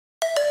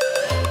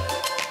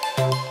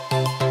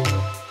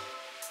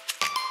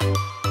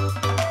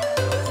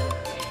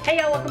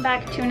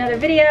welcome back to another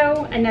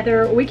video,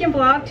 another weekend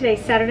vlog.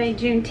 Today's Saturday,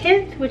 June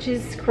 10th, which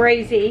is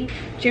crazy.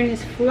 June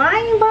is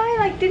flying by.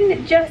 Like,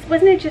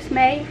 wasn't it just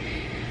May?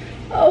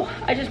 Oh,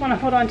 I just want to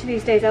hold on to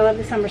these days. I love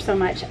the summer so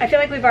much. I feel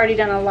like we've already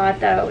done a lot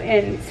though,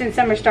 and since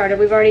summer started,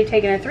 we've already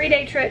taken a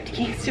 3-day trip to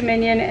Kings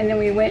Dominion, and then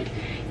we went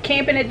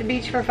camping at the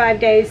beach for 5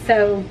 days.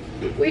 So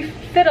we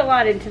fit a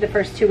lot into the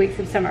first 2 weeks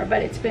of summer,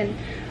 but it's been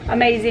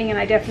amazing, and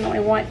I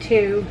definitely want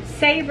to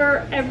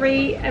savor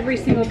every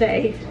single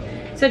day.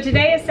 So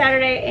today is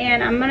Saturday,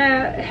 and I'm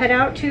gonna head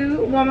out to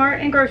Walmart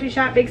and grocery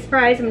shop. Big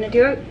surprise. I'm gonna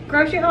do a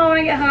grocery haul when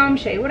I get home,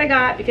 show you what I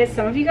got, because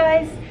some of you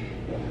guys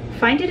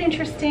find it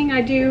interesting.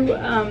 I do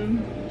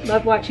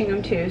love watching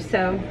them too.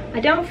 So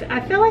I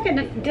feel like I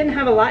didn't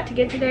have a lot to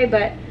get today,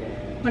 but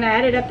when I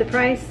added up the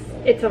price,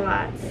 it's a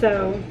lot.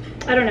 So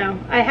I don't know.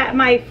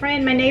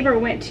 My neighbor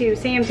went to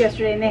Sam's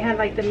yesterday, and they had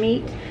like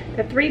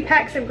the 3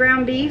 packs of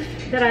ground beef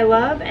that I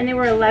love, and they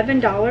were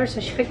 $11.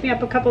 So she picked me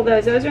up a couple of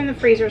those. Those are in the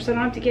freezer, so I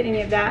don't have to get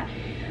any of that.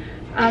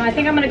 I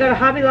think I'm gonna go to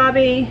Hobby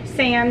Lobby,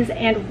 Sam's,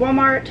 and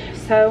Walmart.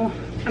 So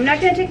I'm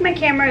not gonna take my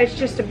camera. It's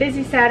just a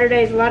busy Saturday.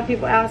 There's a lot of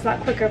people out. It's a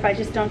lot quicker if I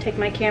just don't take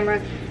my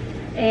camera,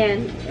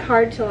 and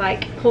hard to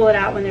like pull it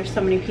out when there's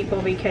so many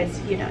people, because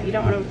you know you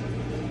don't want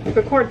to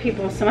record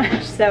people so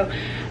much. So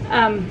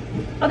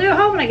I'll do a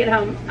haul when I get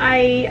home.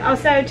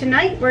 Also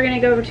tonight we're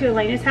gonna go over to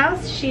Elena's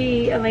house.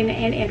 Elena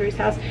and Andrew's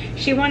house.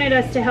 She wanted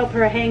us to help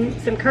her hang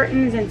some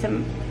curtains and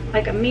some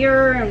like a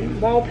mirror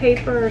and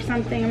wallpaper or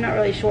something. I'm not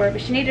really sure,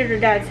 but she needed her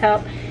dad's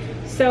help.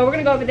 So we're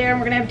gonna go over there, and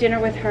we're gonna have dinner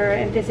with her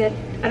and visit.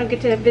 I don't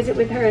get to visit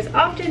with her as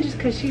often just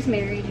because she's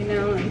married, you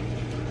know, and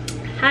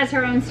has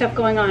her own stuff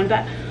going on,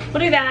 but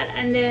we'll do that.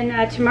 And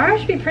then tomorrow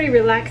should be pretty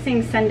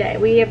relaxing Sunday.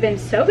 We have been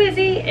so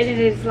busy, and it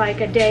is like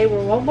a day where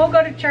we'll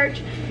go to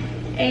church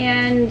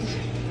and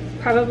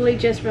probably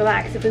just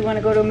relax if we want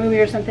to go to a movie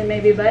or something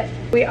maybe. But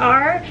we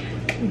are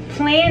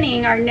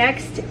planning our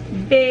next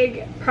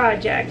big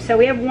project. So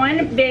we have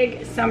one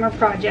big summer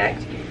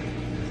project,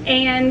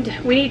 and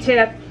we need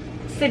to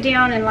sit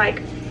down and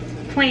like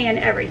plan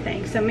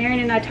everything. So Marion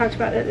and I talked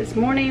about that this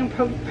morning.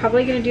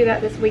 Probably going to do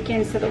that this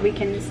weekend so that we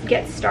can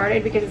get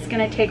started, because it's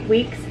going to take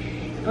weeks,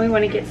 and we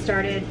want to get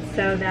started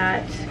so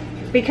that,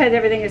 because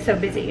everything is so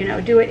busy, you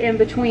know, do it in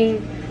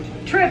between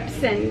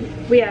trips,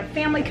 and we have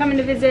family coming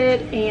to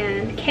visit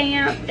and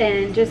camp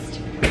and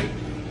just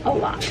a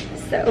lot.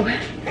 So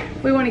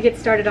we want to get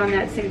started on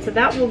that soon. So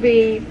that will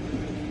be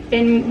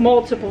in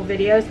multiple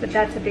videos, but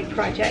that's a big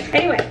project.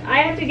 Anyway, I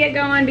have to get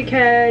going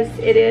because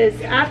it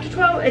is after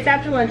 12. It's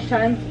after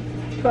lunchtime,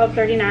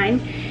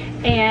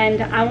 12:39,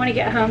 and I want to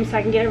get home so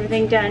I can get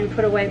everything done,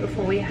 put away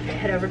before we have to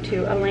head over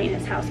to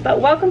Elena's house.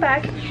 But welcome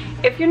back.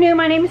 If you're new,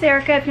 my name is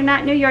Erica. If you're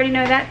not new, you already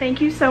know that.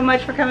 Thank you so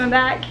much for coming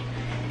back.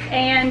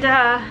 And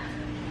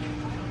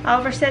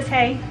Oliver says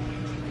hey.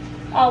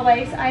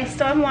 Always. I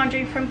still have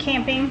laundry from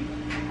camping.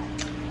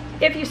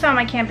 If you saw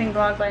my camping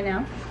vlog by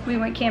now, we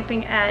went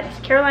camping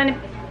at Carolina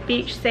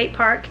Beach State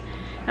Park,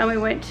 and we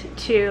went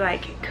to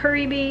like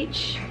Curry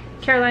Beach,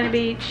 Carolina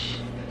Beach,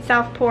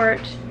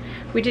 Southport.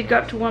 We did go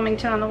up to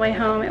Wilmington on the way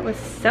home. It was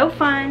so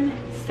fun,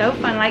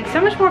 like so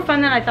much more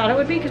fun than I thought it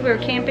would be, because we were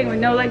camping with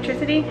no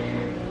electricity.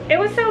 It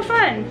was so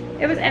fun.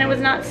 It was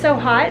not so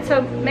hot.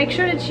 So make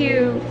sure that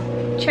you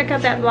check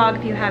out that vlog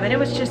if you haven't. It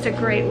was just a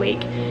great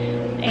week,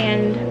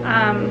 and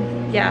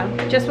yeah,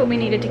 just what we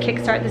needed to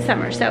kickstart the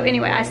summer. So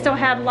anyway, I still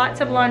have lots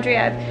of laundry.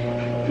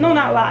 No,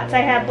 not lots. I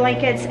have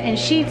blankets and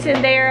sheets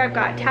in there. I've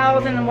got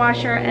towels in the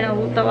washer,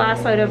 and the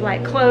last load of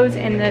like clothes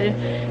in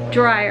the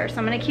dryer. So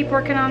I'm gonna keep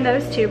working on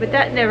those too, but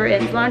that never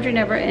ends. Laundry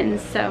never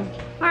ends. So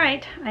all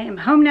right, I am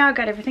home now.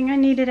 Got everything I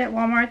needed at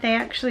Walmart. They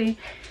actually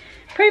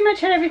pretty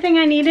much had everything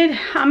I needed.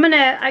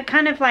 I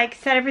kind of like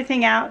set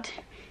everything out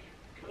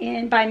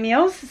by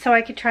meals, so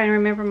I could try and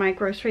remember my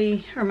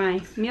grocery or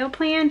my meal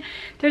plan.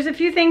 There's a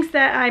few things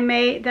that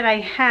I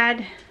had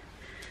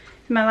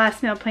in my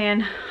last meal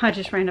plan. I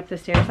just ran up the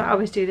stairs. I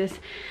always do this.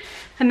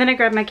 And then I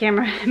grabbed my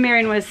camera.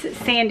 Marion was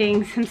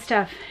sanding some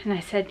stuff, and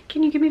I said,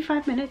 can you give me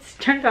 5 minutes?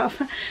 Turn it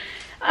off.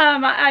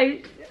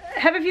 I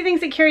have a few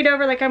things that carried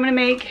over. Like I'm gonna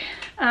make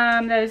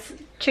those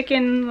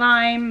chicken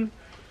lime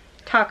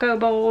taco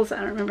bowls. I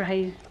don't remember how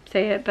you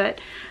say it, but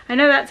I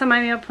know that's on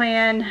my meal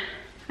plan.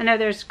 I know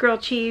there's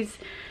grilled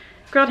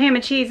ham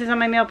and cheese is on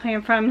my meal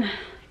plan from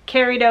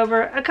carried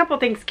over. A couple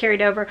things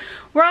carried over.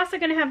 We're also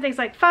going to have things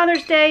like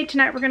Father's Day.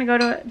 Tonight we're going to go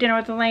to dinner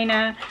with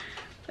Elena.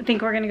 I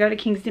think we're going to go to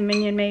Kings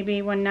Dominion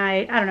maybe one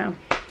night. I don't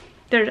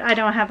know. I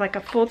don't have like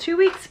a full 2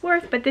 weeks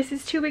worth, but this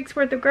is 2 weeks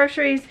worth of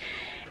groceries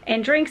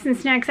and drinks and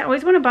snacks. I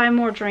always want to buy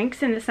more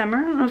drinks in the summer.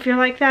 I don't know if you're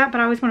like that, but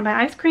I always want to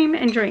buy ice cream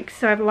and drinks.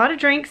 So I have a lot of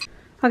drinks.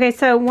 Okay,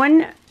 so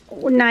one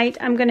night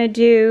I'm going to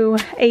do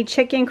a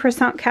chicken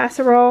croissant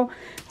casserole.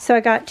 So I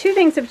got 2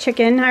 things of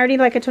chicken. I already,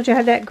 like I told you, I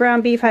have that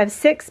ground beef. I have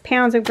 6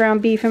 pounds of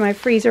ground beef in my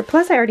freezer.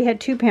 Plus I already had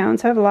 2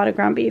 pounds. So I have a lot of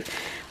ground beef.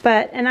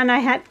 And then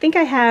I think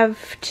I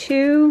have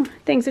 2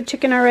 things of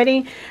chicken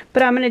already.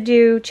 But I'm going to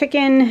do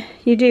chicken.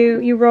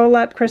 You roll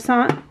up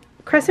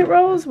crescent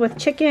rolls with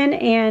chicken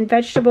and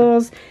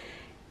vegetables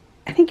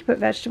I think you put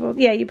vegetables.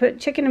 Yeah, you put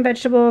chicken and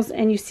vegetables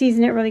and you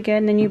season it really good,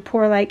 and then you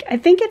pour like, I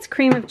think it's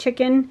cream of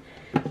chicken,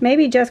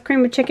 maybe just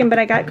cream of chicken, but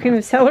I got cream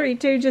of celery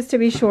too, just to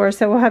be sure.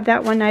 So we'll have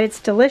that one night. It's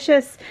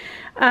delicious.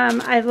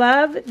 I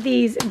love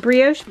these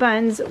brioche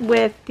buns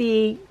with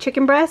the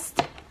chicken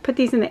breast. Put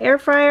these in the air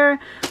fryer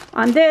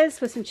on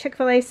this with some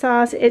Chick-fil-A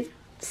sauce. It's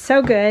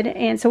so good.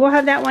 And so we'll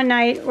have that one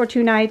night or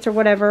 2 nights or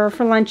whatever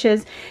for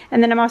lunches.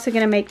 And then I'm also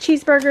going to make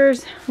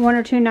cheeseburgers 1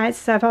 or 2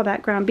 nights to have all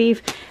that ground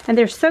beef. And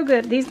they're so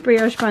good. These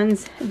brioche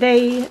buns,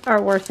 they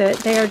are worth it.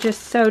 They are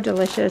just so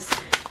delicious.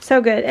 So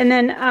good. And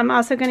then I'm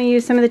also going to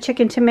use some of the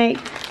chicken to make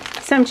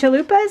some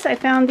chalupas. I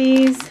found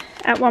these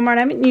at Walmart.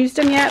 I haven't used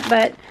them yet,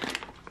 but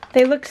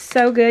they look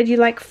so good. You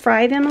like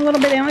fry them a little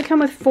bit. They only come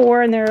with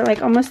 4 and they're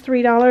like almost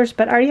 $3,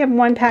 but I already have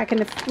 1 pack in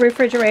the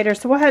refrigerator.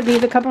 So we'll have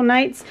these a couple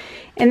nights.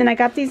 And then I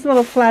got these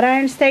little flat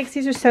iron steaks.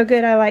 These are so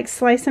good. I like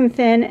slice them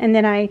thin and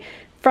then I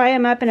fry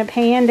them up in a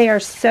pan. They are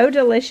so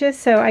delicious.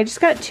 So I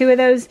just got 2 of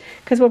those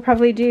because we'll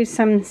probably do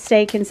some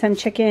steak and some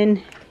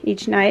chicken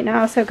each night. And I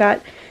also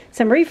got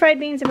some refried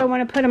beans if I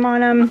want to put them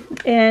on them.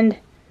 And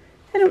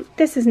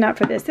this is not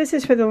for this. This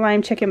is for the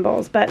lime chicken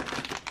bowls, but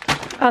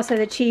also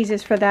the cheese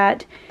is for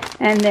that.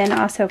 And then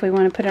also if we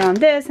want to put it on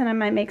this, and I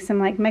might make some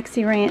like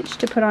Mexi Ranch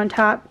to put on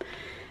top.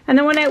 And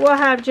then one night we'll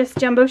have just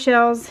jumbo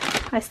shells.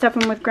 I stuff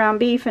them with ground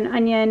beef and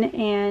onion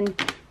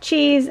and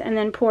cheese, and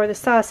then pour the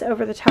sauce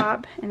over the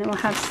top. And then we'll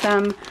have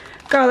some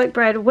garlic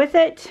bread with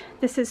it.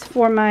 This is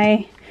for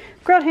my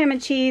grilled ham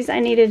and cheese.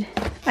 I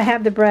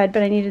have the bread,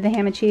 but I needed the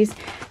ham and cheese.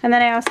 And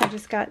then I also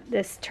just got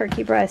this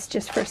turkey breast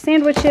just for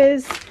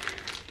sandwiches.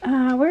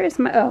 Where is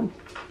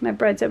my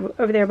bread's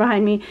over there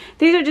behind me.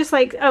 These are just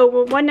like,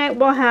 well, one night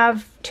we'll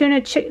have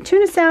tuna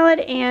salad,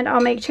 and I'll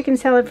make chicken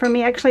salad for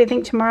me. Actually, I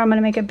think tomorrow I'm going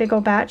to make a big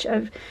old batch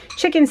of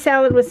chicken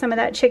salad with some of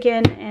that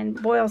chicken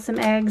and boil some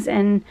eggs.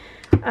 And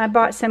I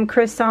bought some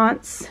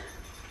croissants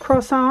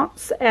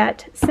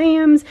at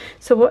Sam's.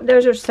 So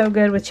those are so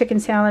good with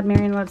chicken salad.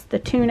 Marion loves the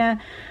tuna.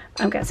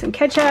 I've got some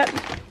ketchup,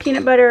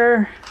 peanut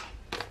butter,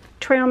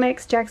 trail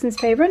mix, Jackson's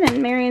favorite,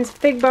 and Marion's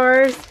fig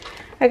bars.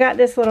 I got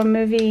this little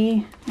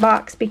movie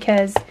box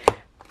because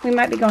we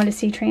might be going to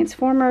see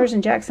Transformers,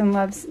 and Jackson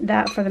loves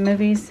that for the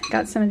movies.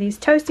 Got some of these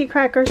toasty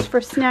crackers for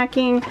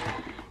snacking,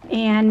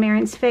 and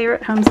Marion's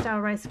favorite home-style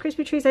Rice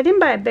Krispie treats. I didn't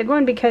buy a big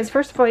one because,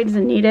 first of all, he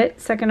doesn't need it.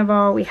 Second of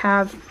all, we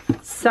have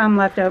some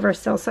left over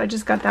still, so I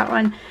just got that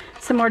one.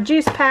 Some more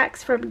juice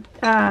packs for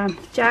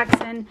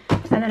Jackson,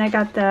 and then I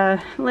got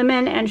the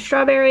lemon and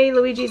strawberry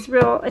Luigi's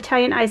Real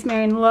Italian Ice.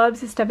 Marion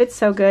loves this stuff. It's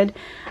so good,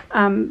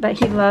 but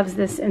he loves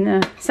this in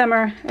the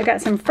summer. I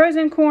got some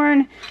frozen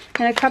corn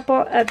and a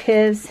couple of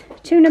his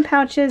tuna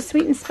pouches,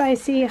 sweet and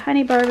spicy,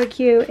 honey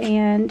barbecue,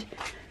 and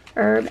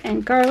herb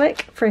and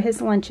garlic for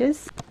his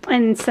lunches.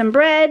 And some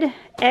bread,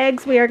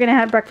 eggs. We are going to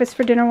have breakfast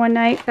for dinner one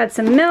night. Got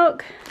some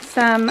milk,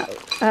 some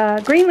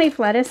green leaf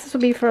lettuce. This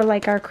will be for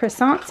like our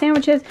croissant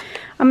sandwiches.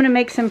 I'm going to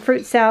make some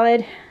fruit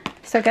salad.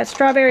 So I got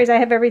strawberries. I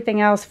have everything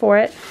else for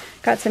it.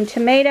 Got some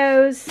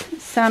tomatoes,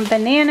 some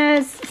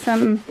bananas,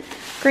 some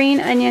green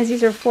onions.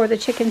 These are for the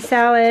chicken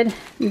salad.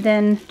 And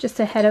then just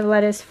a head of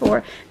lettuce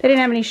for, they didn't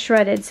have any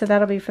shredded, so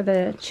that'll be for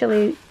the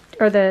chili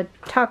or the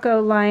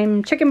taco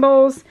lime chicken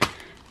bowls.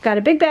 Got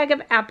a big bag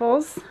of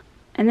apples.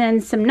 And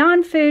then some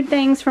non-food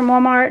things from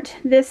Walmart.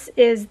 This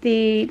is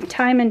the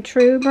Time and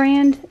True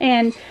brand,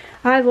 and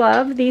I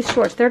love these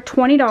shorts. They're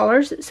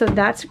 $20, so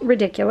that's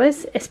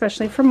ridiculous,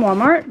 especially from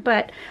Walmart,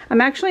 but I'm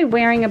actually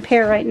wearing a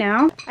pair right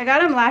now. I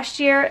got them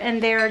last year,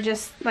 and they're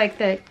just like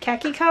the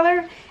khaki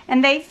color,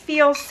 and they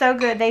feel so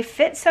good. They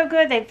fit so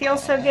good. They feel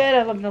so good.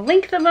 I love the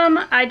length of them.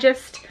 I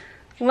just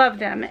love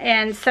them.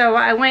 And so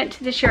I went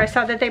this year. I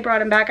saw that they brought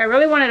them back. I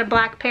really wanted a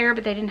black pair,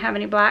 but they didn't have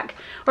any black,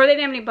 or they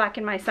didn't have any black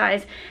in my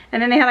size.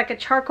 And then they had like a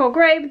charcoal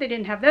gray, but they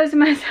didn't have those in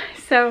my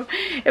size. So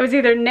it was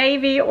either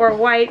navy or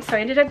white. So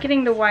I ended up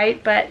getting the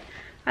white, but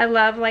I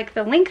love like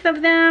the length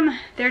of them.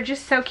 They're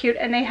just so cute.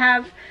 And they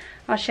have,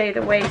 I'll show you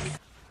the waist.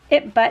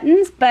 It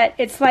buttons, but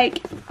it's like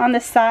on the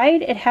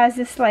side, it has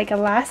this like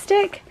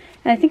elastic.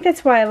 And I think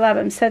that's why I love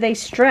them. So they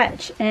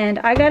stretch, and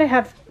I gotta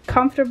have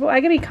comfortable,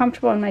 I gotta be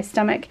comfortable in my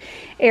stomach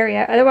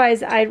area,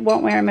 otherwise I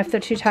won't wear them if they're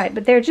too tight.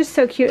 But they're just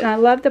so cute, and I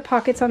love the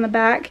pockets on the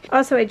back.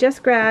 Also, I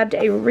just grabbed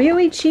a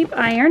really cheap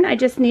iron. I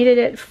just needed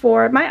it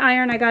for my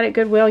iron. I got it at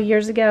Goodwill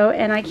years ago,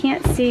 and I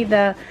can't see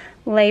the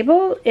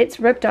label. It's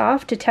ripped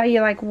off to tell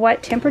you like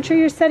what temperature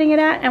you're setting it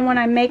at, and when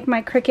I make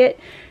my Cricut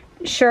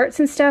shirts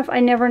and stuff, I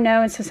never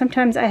know, and so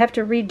sometimes I have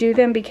to redo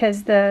them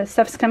because the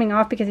stuff's coming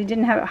off because I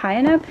didn't have it high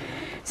enough.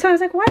 So I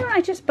was like, why don't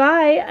I just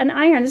buy an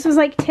iron? This was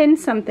like 10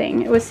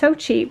 something. It was so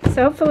cheap.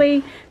 So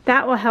hopefully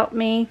that will help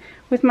me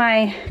with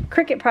my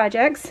Cricut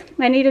projects.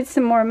 I needed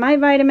some more of my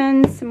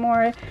vitamins, some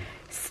more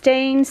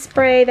stain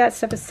spray. That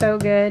stuff is so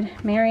good.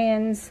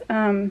 Marion's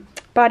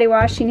body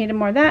wash, she needed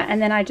more of that.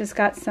 And then I just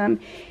got some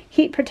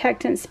heat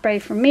protectant spray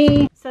for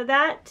me. So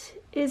that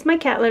is my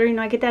cat litter. You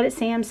know, I get that at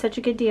Sam's, such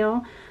a good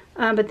deal.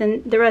 But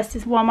then the rest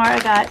is Walmart. I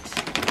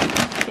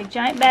got a big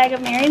giant bag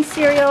of Marion's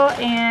cereal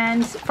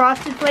and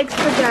Frosted Flakes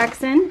for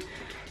Jackson.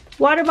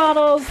 Water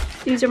bottles,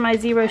 These are my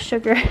zero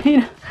sugar.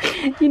 You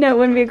know, it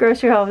wouldn't be a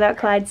grocery haul without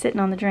Clyde sitting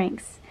on the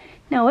drinks.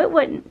 No, it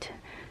wouldn't.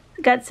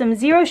 Got some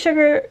zero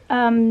sugar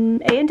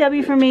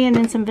A&W for me, and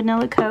then some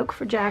vanilla Coke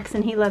for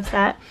Jackson. He loves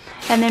that.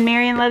 And then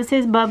Marion loves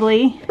his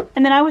bubbly.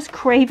 And then I was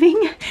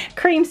craving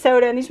cream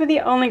soda, and these were the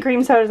only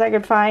cream sodas I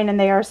could find, and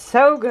they are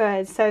so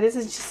good. So this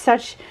is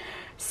just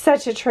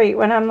such a treat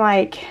when I'm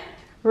like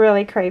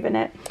really craving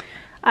it.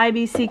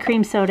 IBC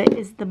cream soda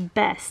is the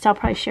best. I'll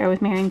probably share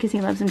with Marion because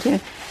he loves them too.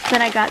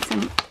 Then I got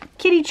some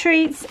kitty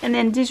treats, and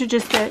then these are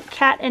just the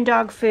cat and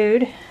dog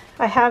food.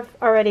 I have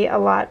already a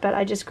lot, but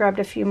I just grabbed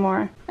a few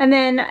more. And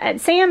then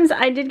at Sam's,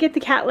 I did get the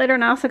cat litter,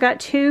 and I also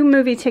got 2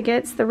 movie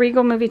tickets, the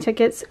Regal movie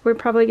tickets. We're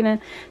probably gonna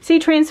see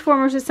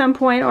Transformers at some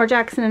point, or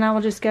Jackson and I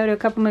will just go to a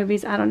couple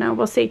movies. I don't know,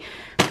 we'll see.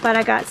 But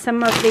I got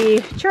some of the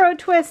churro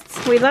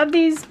twists. We love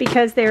these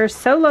because they're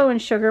so low in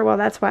sugar. Well,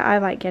 that's why I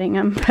like getting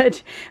them.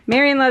 But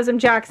Marion loves them,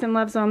 Jackson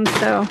loves them,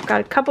 so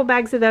got a couple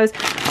bags of those.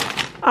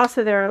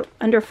 Also, they're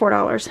under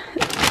 $4.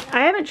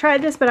 I haven't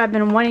tried this, but I've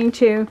been wanting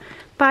to.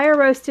 Fire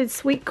roasted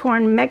sweet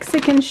corn,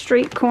 Mexican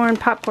street corn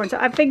popcorn. So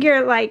I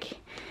figure like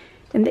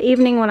in the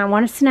evening when I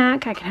want a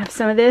snack, I can have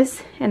some of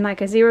this and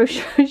like a zero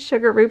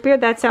sugar root beer.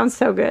 That sounds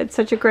so good.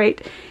 Such a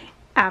great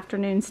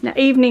afternoon snack,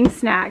 evening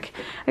snack.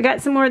 I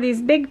got some more of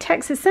these big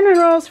Texas cinnamon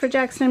rolls for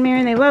Jackson and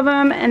Marion. They love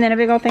them. And then a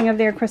big old thing of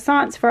their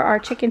croissants for our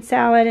chicken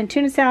salad and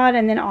tuna salad.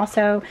 And then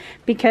also,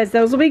 because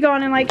those will be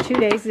gone in like 2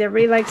 days,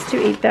 everybody likes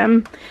to eat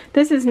them.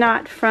 This is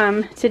not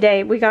from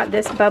today. We got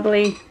this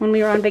bubbly when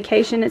we were on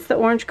vacation. It's the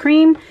orange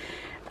cream.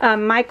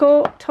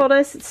 Michael told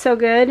us it's so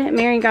good.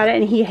 Marion got it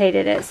and he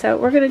hated it. So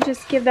we're going to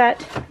just give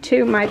that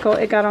to Michael.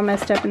 It got all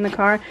messed up in the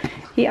car.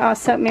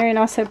 Marion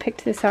also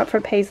picked this out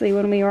for Paisley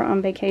when we were on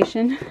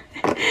vacation.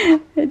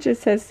 It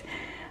just says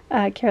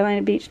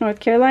Carolina Beach, North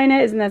Carolina.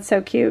 Isn't that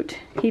so cute?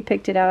 He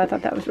picked it out. I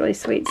thought that was really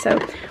sweet. So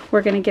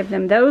we're going to give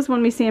them those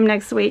when we see him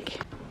next week.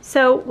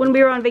 So when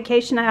we were on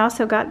vacation, I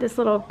also got this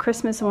little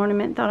Christmas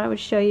ornament. Thought I would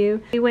show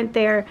you. We went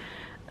there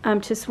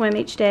to swim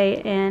each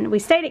day, and we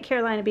stayed at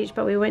Carolina Beach,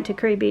 but we went to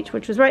Curry Beach,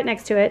 which was right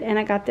next to it, and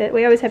I got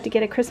we always have to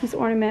get a Christmas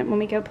ornament when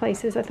we go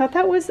places. I thought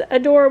that was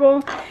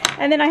adorable,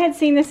 and then I had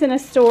seen this in a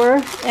store,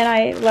 and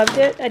I loved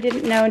it. I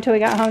didn't know until we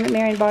got home that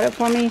Marion bought it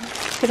for me,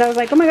 because I was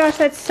like, oh my gosh,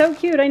 that's so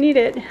cute, I need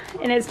it.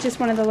 And it's just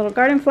one of the little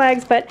garden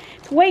flags, but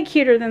it's way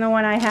cuter than the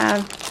one I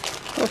have.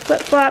 Little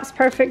flip-flops,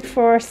 perfect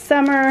for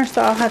summer,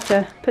 so I'll have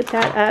to put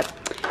that up.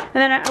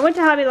 And then I went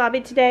to Hobby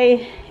Lobby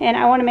today, and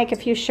I want to make a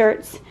few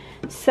shirts.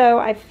 So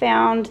I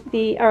found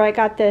I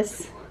got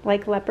this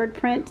like leopard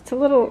print. It's a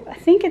little, I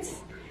think it's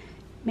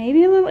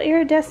maybe a little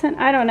iridescent.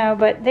 I don't know,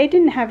 but they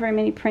didn't have very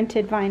many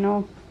printed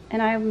vinyl,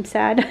 and I'm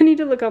sad. I need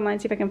to look online,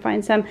 see if I can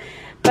find some.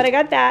 But I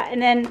got that,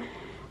 and then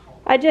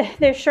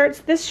their shirts.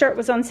 This shirt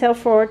was on sale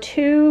for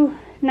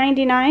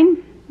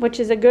 $2.99, which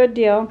is a good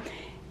deal.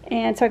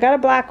 And so I got a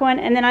black one,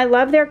 and then I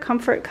love their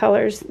comfort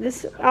colors.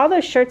 All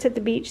those shirts at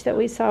the beach that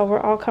we saw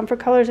were all comfort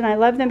colors, and I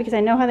love them because I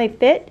know how they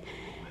fit.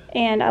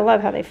 And I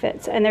love how they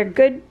fit, and they're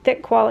good,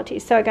 thick quality.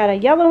 So I got a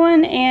yellow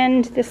one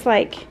and this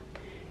like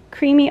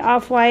creamy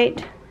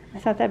off-white. I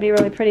thought that'd be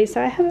really pretty.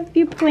 So I have a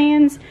few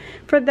plans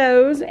for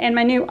those and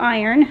my new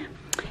iron.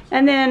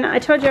 And then I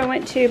told you I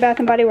went to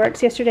Bath & Body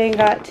Works yesterday and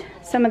got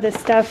some of this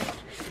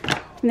stuff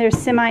from their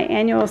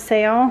semi-annual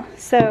sale.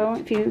 So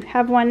if you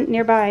have one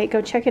nearby,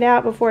 go check it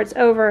out before it's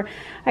over.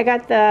 I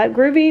got the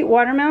Groovy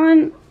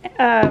Watermelon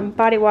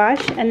body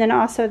wash, and then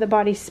also the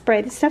body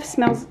spray. This stuff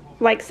smells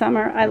like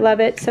summer. I love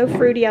it. So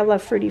fruity. I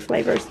love fruity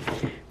flavors.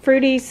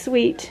 Fruity,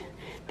 sweet.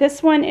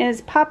 This one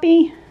is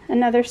Poppy.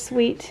 Another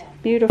sweet,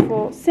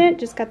 beautiful scent.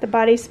 Just got the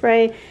body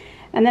spray.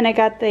 And then I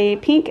got the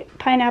pink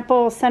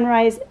pineapple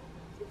sunrise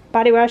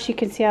body wash. You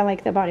can see I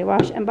like the body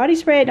wash. And body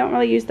spray, I don't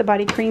really use the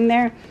body cream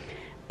there.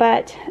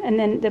 And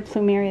then the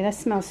plumeria. That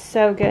smells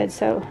so good.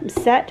 So I'm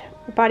set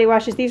with body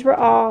washes. These were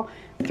all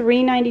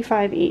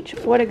 $3.95 each.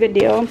 What a good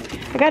deal.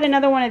 I got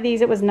another one of these.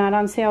 It was not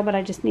on sale, but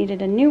I just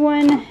needed a new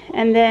one.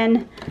 And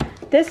then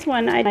this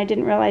one, I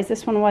didn't realize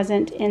this one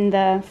wasn't in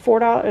the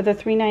 $4 or the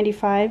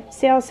 $3.95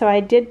 sale, so I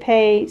did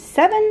pay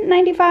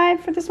 $7.95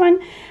 for this one.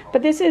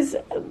 But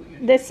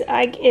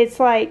it's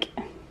like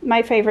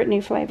my favorite new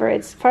flavor.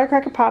 It's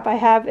Firecracker Pop. I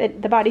have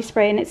the body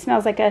spray, and it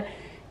smells like a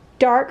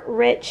dark,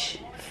 rich,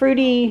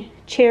 fruity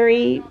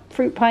cherry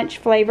fruit punch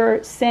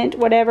flavor, scent,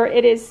 whatever.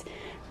 It is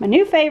my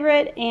new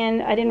favorite,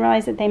 and I didn't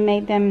realize that they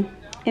made them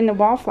in the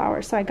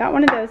wallflowers. So I got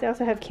one of those. They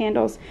also have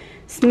candles.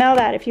 Smell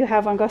that if you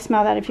have one. Go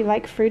smell that. If you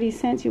like fruity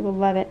scents, you will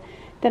love it.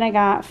 Then I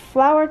got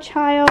Flower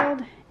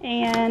Child,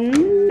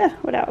 and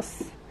what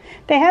else?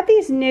 They have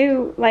these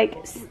new,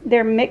 like,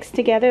 they're mixed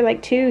together,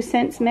 like 2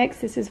 scents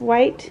mixed. This is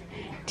white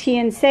tea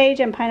and sage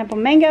and pineapple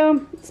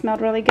mango. It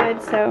smelled really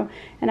good. So,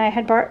 and I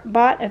had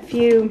bought a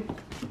few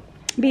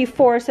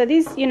before. So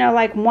these, you know,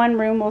 like one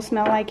room will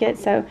smell like it.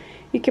 So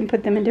you can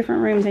put them in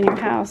different rooms in your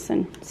house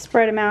and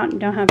spread them out, and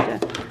don't have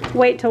to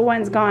wait till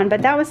one's gone.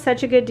 But that was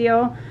such a good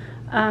deal.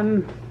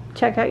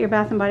 check out your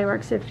Bath & Body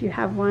Works if you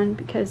have one,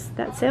 because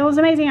that sale is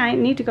amazing. I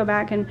need to go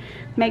back and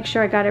make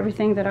sure I got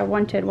everything that I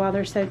wanted while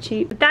they're so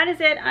cheap. But that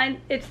is it.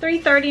 It's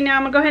 3:30 now.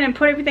 I'm gonna go ahead and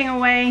put everything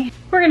away.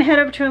 We're gonna head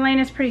over to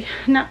Elena's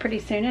not pretty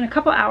soon, in a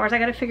couple hours. I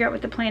gotta figure out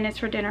what the plan is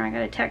for dinner. I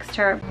gotta text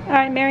her. All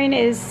right, Marion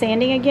is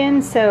sanding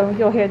again, so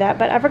you'll hear that.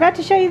 But I forgot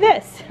to show you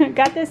this.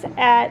 Got this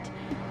at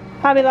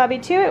Hobby Lobby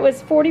too. It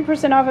was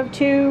 40% off of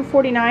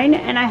 $249,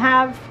 and I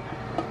have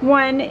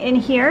one in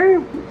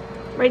here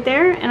right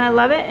there, and I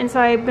love it. And so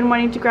I've been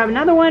wanting to grab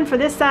another one for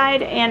this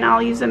side, and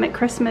I'll use them at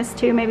Christmas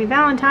too, maybe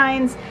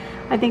Valentine's.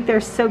 I think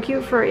they're so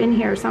cute for in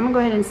here, so I'm gonna go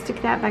ahead and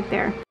stick that back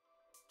there.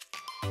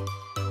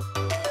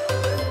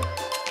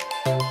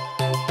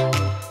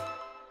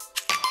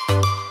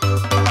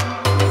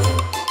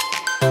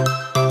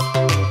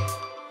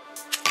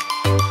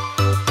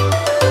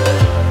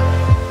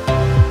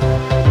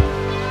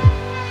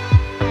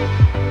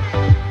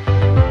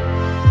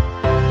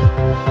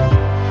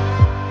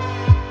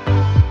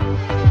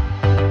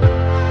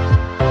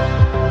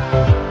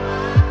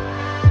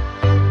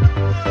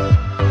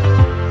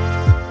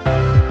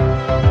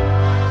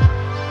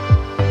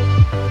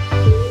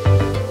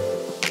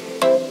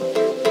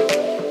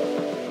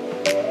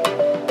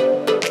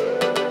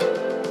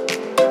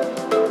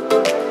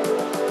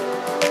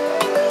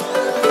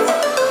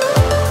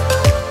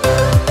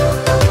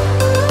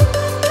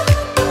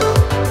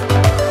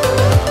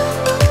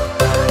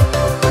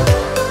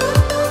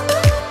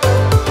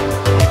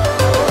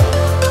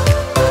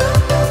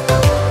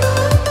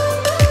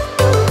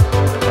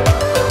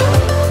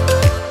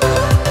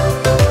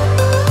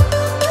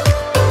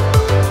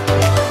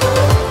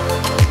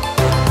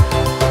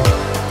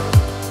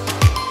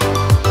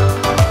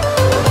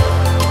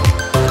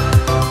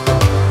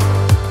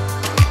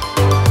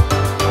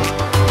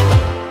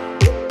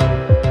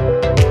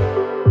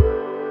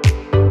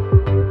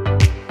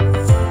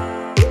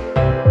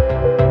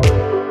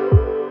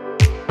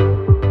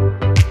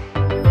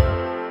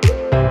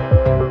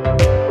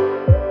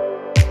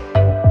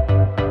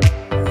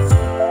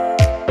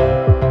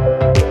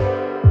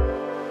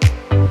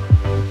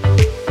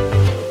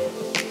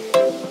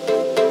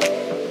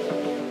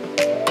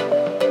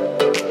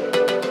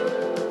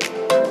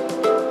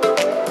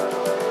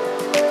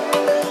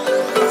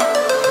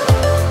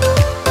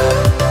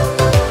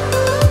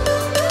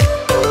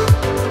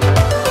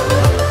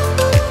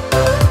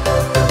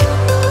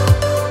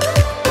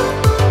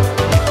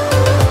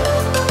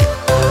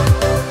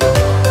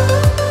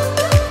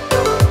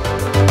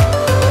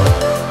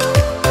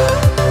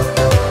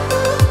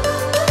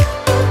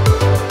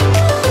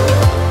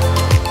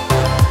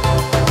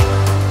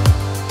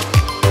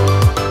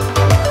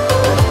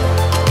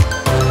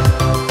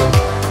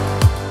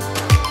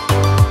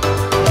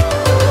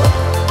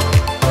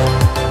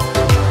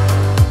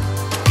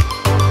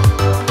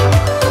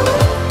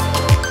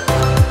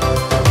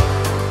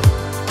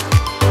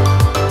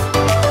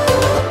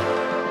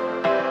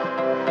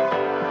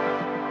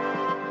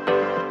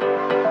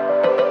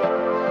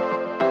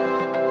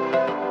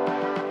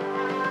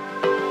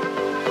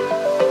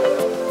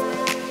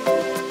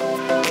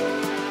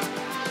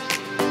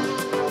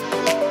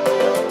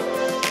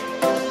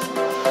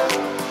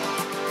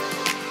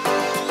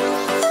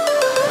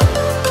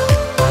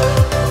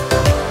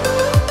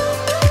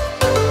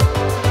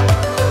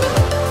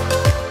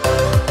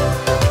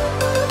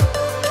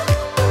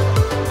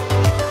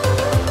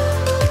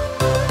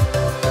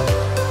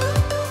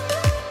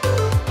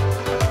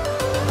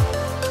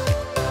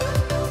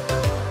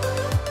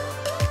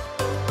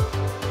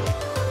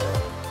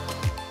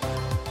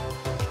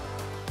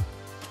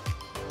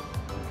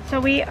 So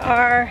we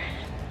are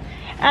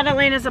at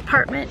Elena's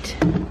apartment.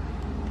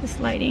 This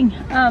lighting.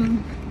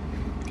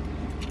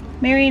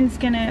 Marion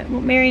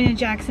and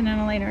Jackson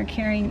and Elena are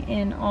carrying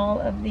in all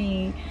of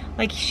the,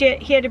 like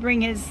he had to bring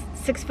his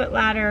 6-foot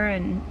ladder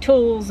and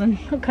tools and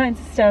all kinds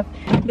of stuff.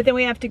 But then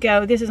we have to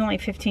go, this is only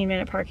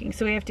 15-minute parking,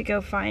 so we have to go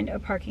find a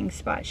parking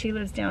spot. She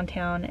lives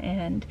downtown,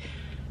 and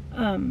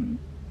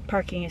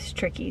parking is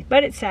tricky,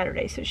 but it's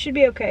Saturday, so it should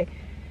be okay.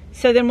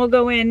 So then we'll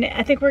go in.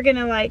 I think we're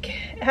gonna like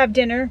have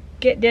dinner,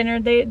 get dinner.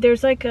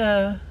 There's like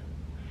a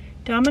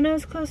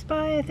Domino's close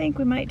by. I think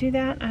we might do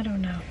that. I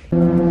don't know.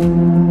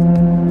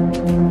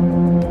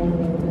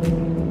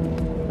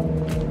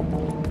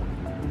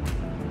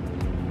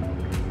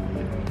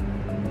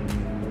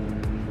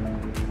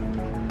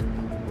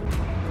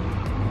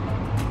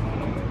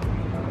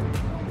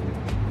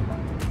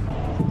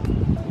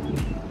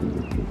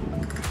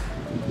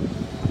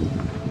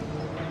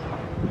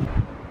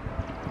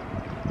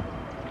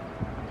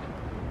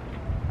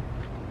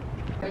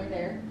 Right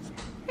there.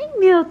 Hi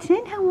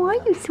Milton, how are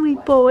you,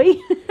 sweet boy?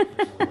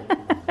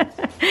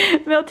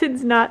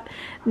 Milton's not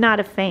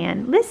a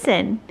fan.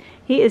 Listen,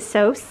 he is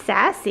so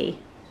sassy.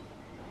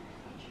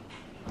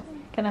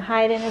 Gonna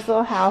hide in his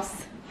little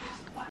house.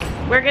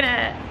 We're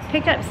gonna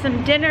pick up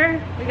some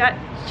dinner. We got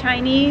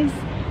Chinese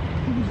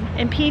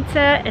and pizza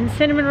and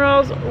cinnamon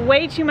rolls.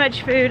 Way too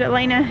much food.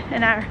 Elena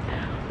and I are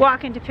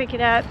walking to pick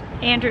it up.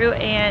 Andrew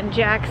and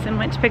Jackson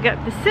went to pick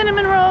up the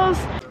cinnamon rolls.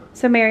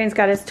 So Marion's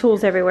got his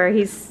tools everywhere.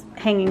 He's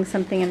hanging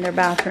something in their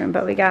bathroom.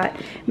 But we got,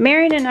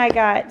 Marion and I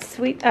got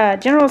sweet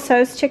General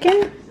Tso's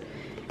chicken.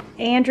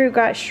 Andrew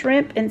got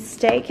shrimp and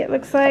steak, it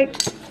looks like.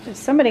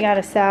 Somebody got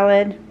a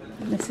salad.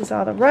 This is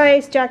all the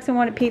rice. Jackson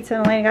wanted pizza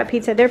and Elena got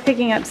pizza. They're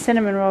picking up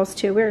cinnamon rolls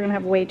too. We're gonna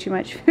have way too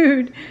much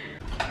food.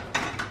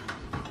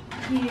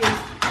 He is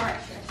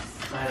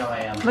breakfast. I know I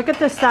am. Look at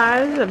the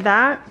size of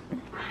that.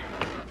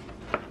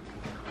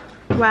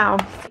 Wow.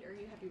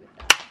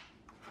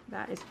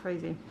 That is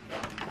crazy.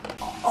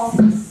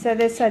 So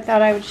this, I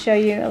thought I would show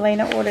you.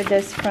 Elena ordered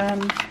this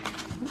from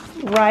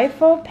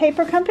Rifle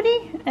Paper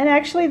Company, and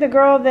actually the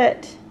girl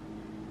that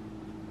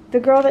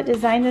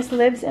designed this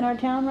lives in our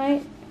town,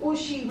 right? Well,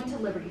 she went to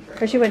Liberty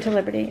first. Or she went to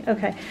Liberty,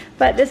 okay.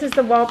 But this is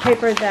the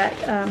wallpaper that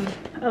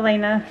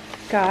Elena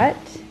got.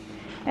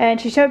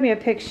 And she showed me a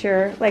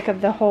picture, like,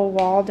 of the whole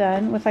wall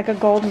done with, like, a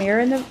gold mirror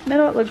in the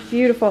middle. It looks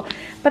beautiful.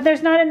 But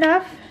there's not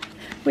enough.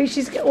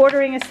 She's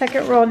ordering a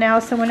second roll now,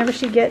 so whenever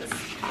she gets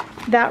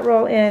that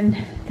roll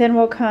in, then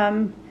we'll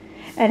come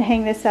and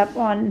hang this up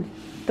on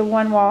the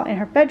one wall in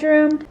her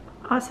bedroom.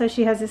 Also,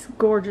 she has this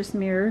gorgeous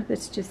mirror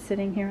that's just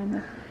sitting here on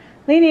the,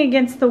 leaning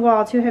against the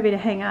wall, too heavy to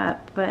hang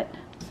up, but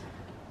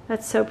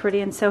that's so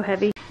pretty and so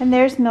heavy. And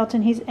there's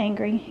Milton. He's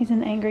angry. He's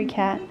an angry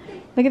cat.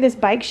 Look at this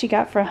bike she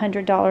got for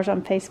 $100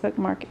 on Facebook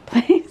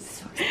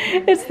Marketplace.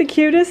 It's the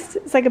cutest.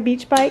 It's like a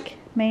beach bike.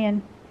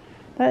 Man,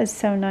 that is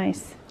so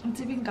nice.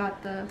 It's even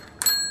got the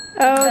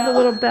the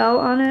little bell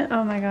on it.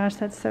 Oh my gosh,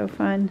 that's so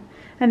fun.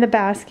 And the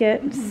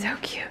basket. So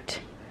cute.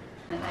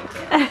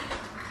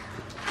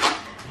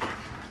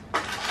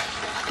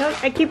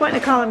 I keep wanting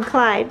to call him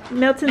Clyde.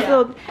 Milton's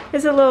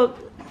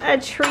a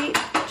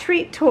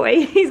treat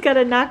toy. He's got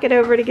to knock it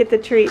over to get the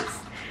treats.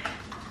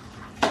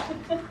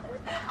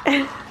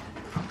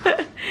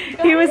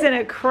 He was in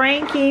a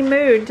cranky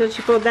mood until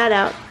she pulled that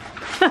out.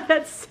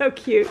 That's so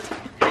cute.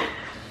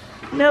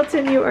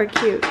 Milton, you are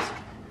cute.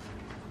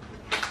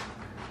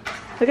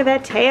 Look at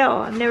that tail.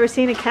 I've never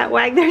seen a cat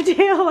wag their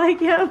tail like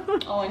him.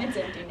 Oh, and it's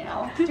empty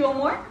now. Do you want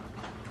more?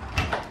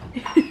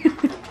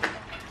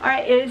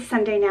 Alright, it is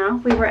Sunday now.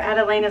 We were at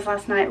Elena's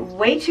last night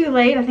way too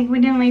late. I think we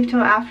didn't leave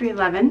till after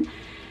 11.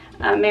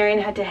 Marion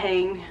had to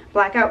hang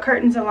blackout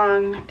curtains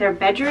along their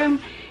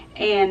bedroom,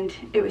 and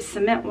it was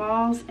cement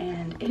walls,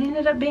 and it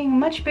ended up being a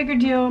much bigger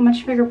deal,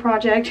 much bigger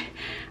project.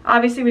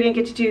 Obviously we didn't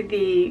get to do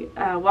the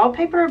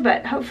wallpaper,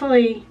 but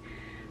hopefully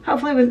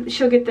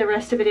she'll get the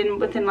rest of it in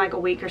within like a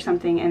week or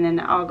something, and then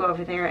I'll go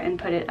over there and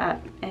put it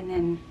up. And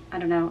then I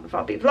don't know if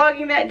I'll be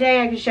vlogging that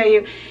day. I can show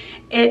you.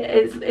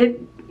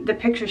 The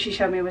picture she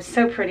showed me was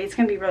so pretty. It's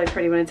gonna be really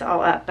pretty when it's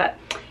all up. But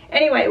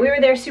anyway, we were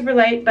there super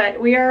late,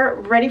 but we are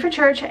ready for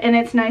church, and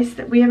it's nice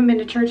that we haven't been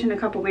to church in a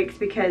couple weeks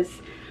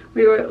because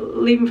we were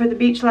leaving for the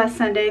beach last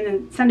Sunday, and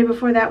then Sunday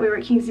before that we were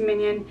at Kings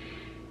Dominion,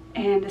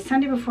 and the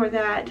Sunday before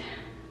that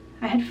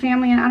I had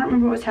family, and I don't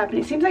remember what was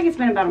happening. It seems like it's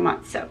been about a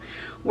month, so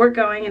we're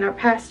going, and our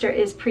pastor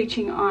is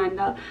preaching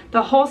on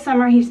the whole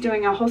summer. He's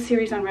doing a whole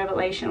series on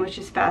Revelation, which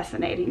is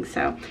fascinating.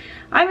 So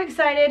I'm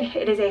excited.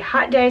 It is a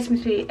hot day. It's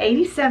supposed to be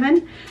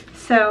 87.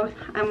 So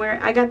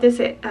I got this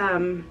at,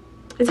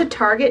 it's a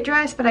Target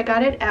dress, but I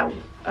got it at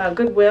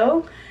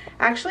Goodwill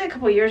actually a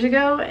couple years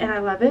ago, and I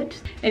love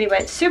it. Anyway,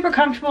 it's super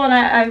comfortable,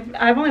 and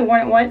I've only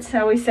worn it once, so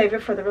I always save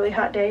it for the really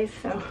hot days.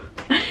 So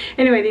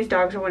anyway, these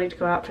dogs are wanting to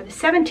go out for the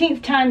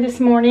 17th time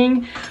this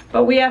morning,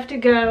 but we have to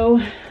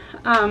go.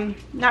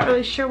 Not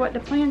really sure what the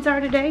plans are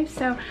today,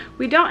 so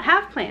we don't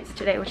have plans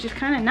today, which is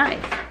kind of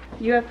nice.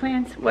 You have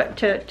plans? What,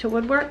 to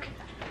woodwork?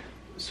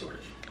 Sort of.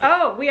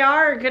 Oh, we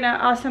are gonna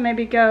also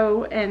maybe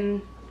go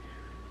and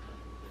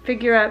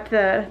figure up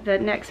the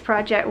next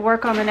project,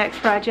 work on the next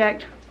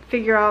project,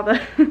 figure all the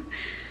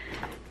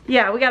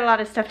yeah, we got a lot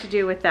of stuff to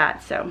do with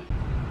that. So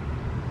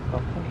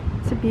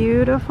it's a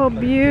beautiful,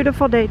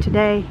 beautiful day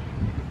today.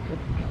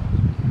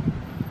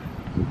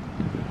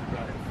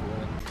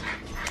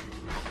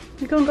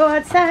 We're gonna go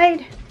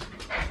outside.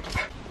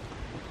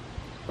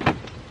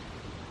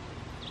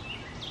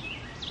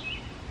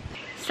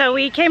 So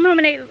we came home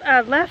and ate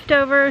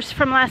leftovers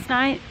from last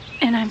night,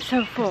 and I'm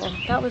so full.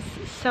 That was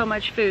so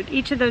much food.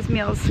 Each of those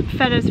meals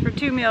fed us for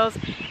 2 meals,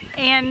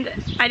 and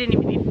I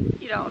didn't even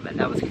eat all of it.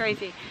 That was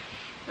crazy.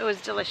 It was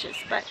delicious.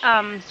 But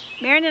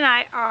Marion and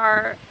I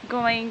are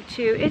going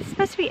to, it's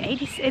supposed to be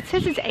 80, it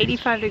says it's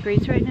 85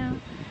 degrees right now.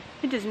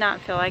 It does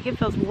not feel like it. It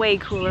feels way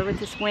cooler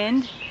with this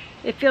wind.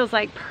 It feels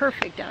like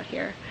perfect out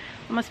here.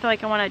 I almost feel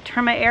like I want to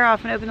turn my air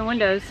off and open the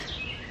windows.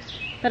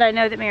 But I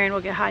know that Marion will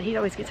get hot. He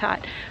always gets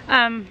hot.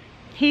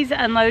 He's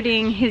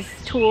unloading his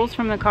tools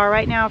from the car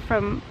right now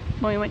from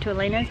when we went to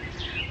Elena's.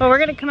 But we're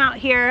gonna come out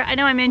here. I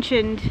know I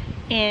mentioned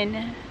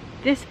in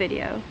this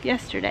video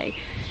yesterday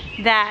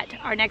that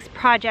our next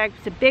project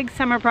is a big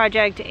summer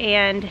project,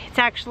 and it's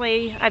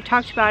actually, I've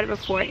talked about it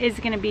before, it is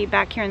gonna be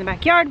back here in the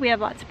backyard. We have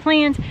lots of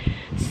plans.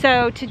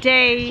 So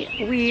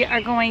today we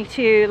are going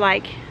to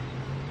like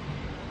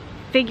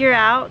figure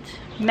out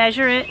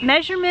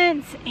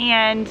measurements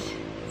and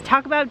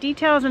talk about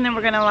details, and then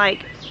we're gonna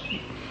like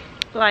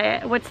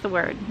what's the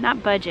word,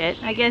 not budget,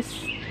 I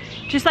guess,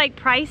 just like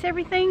price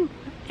everything,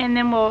 and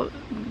then we'll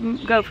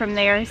go from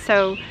there.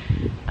 So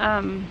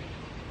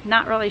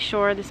Not really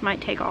sure. This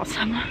might take all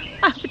summer.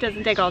 I hope it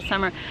doesn't take all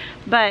summer,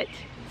 but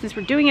since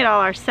we're doing it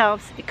all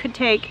ourselves, it could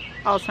take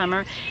all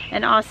summer.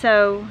 And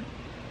also,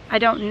 I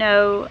don't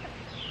know,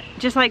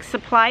 just like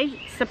supplies,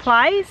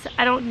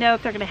 I don't know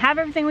if they're gonna have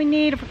everything we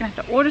need, if we're gonna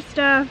have to order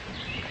stuff.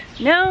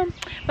 No,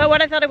 but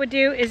what I thought I would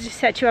do is just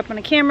set you up on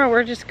a camera.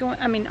 We're just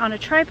going, on a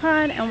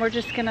tripod, and we're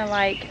just gonna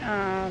like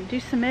do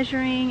some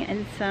measuring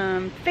and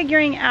some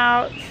figuring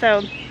out.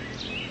 So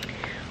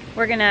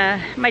we're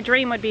gonna, my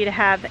dream would be to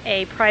have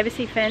a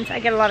privacy fence. I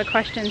get a lot of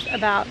questions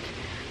about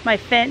my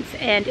fence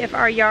and if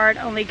our yard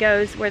only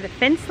goes where the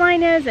fence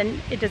line is, and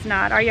it does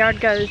not. Our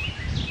yard goes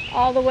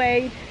all the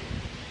way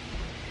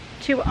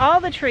to all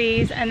the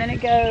trees, and then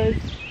it goes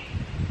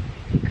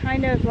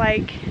kind of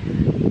like,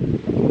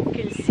 you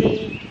can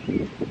see,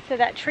 so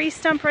that tree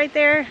stump right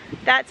there,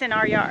 that's in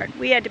our yard.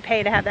 We had to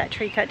pay to have that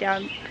tree cut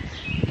down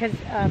because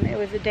it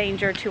was a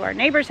danger to our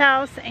neighbor's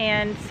house,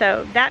 and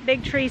so that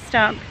big tree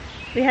stump,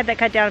 we had that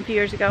cut down a few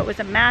years ago. It was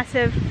a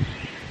massive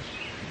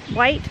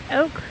white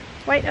oak.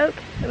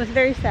 It was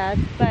very sad,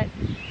 but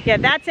yeah,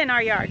 that's in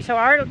our yard. So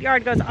our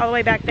yard goes all the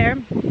way back there,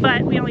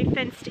 but we only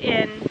fenced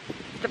in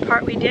the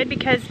part we did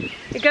because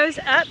it goes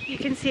up. You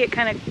can see it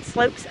kind of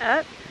slopes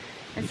up.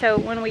 And so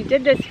when we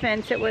did this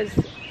fence, it was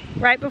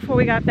right before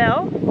we got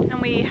Belle,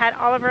 and we had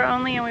Oliver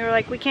only, and we were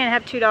like, we can't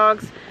have 2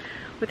 dogs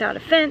without a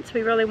fence.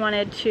 We really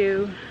wanted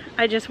to,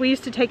 we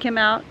used to take him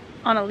out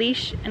on a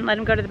leash and let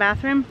him go to the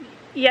bathroom.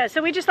 Yeah,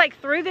 so we just like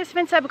threw this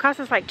fence up. It cost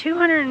us like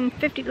less than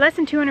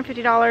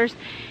 $250,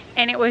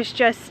 and it was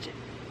just,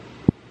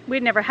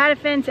 we'd never had a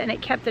fence, and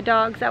it kept the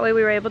dogs. That way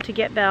we were able to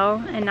get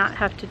Belle and not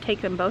have to take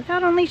them both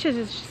out on leashes.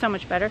 It's just so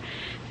much better.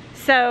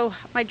 So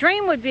my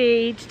dream would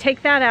be to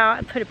take that out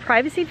and put a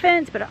privacy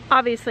fence, but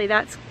obviously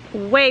that's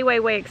way, way,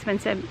 way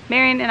expensive.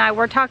 Marion and I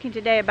were talking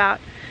today about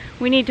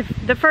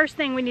the first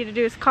thing we need to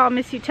do is call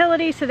Miss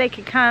Utility so they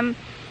could come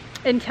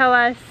and tell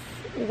us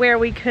where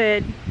we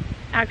could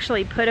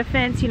actually put a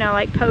fence, you know,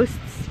 like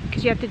posts,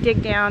 because you have to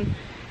dig down.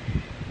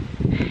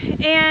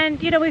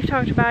 And you know, we've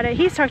talked about it.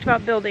 He's talked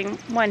about building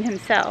one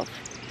himself.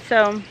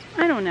 So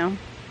I don't know.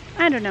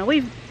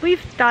 We've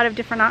thought of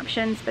different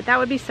options, but that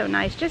would be so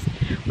nice. Just,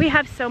 we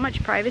have so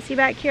much privacy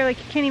back here. Like,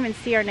 you can't even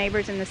see our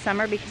neighbors in the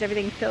summer because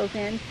everything fills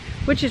in,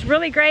 which is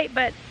really great.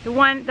 But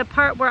the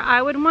part where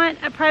I would want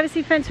a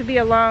privacy fence would be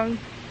along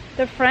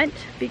the front,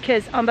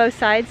 because on both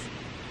sides,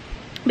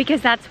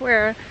 because that's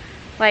where,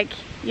 like,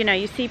 you know,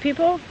 you see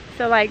people.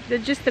 So like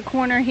just the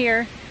corner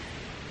here,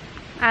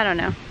 I don't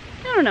know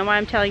why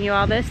I'm telling you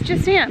all this.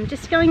 Just I'm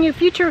just telling you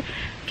future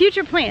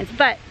plans.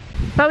 But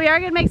we are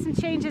gonna make some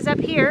changes up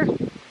here.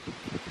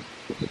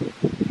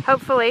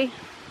 Hopefully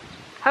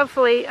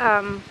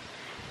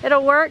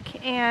it'll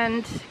work,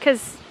 and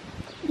because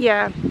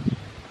yeah,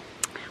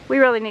 we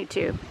really need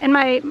to. And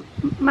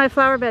my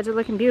flower beds are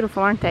looking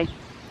beautiful, aren't they?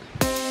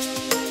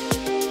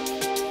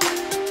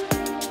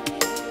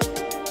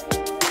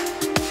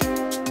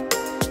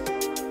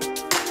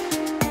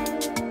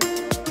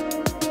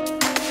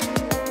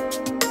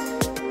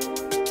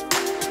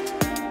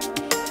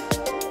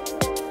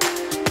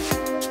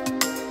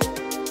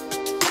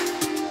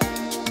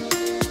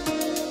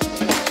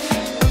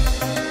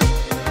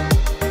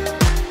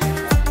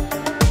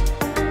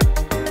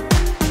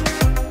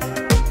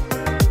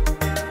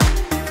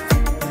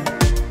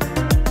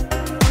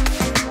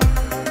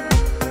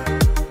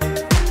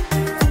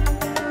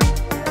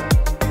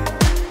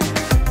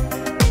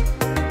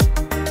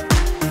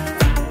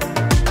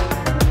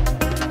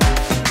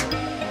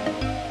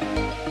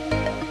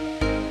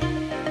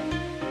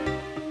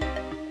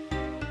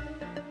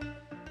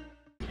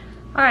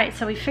 Alright,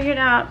 so we figured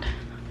out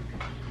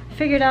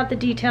the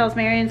details.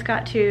 Marion's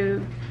got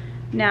to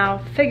now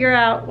figure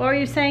out, what were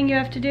you saying you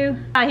have to do?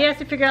 He has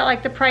to figure out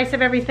like the price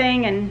of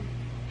everything, and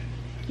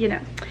you know,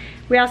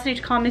 we also need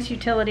to call Miss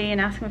Utility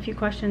and ask them a few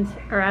questions,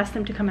 or ask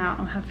them to come out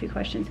and have a few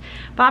questions.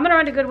 But I'm gonna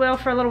run to Goodwill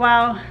for a little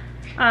while.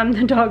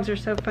 The dogs are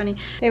so funny.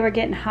 They were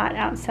getting hot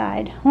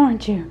outside,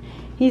 weren't you?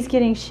 He's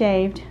getting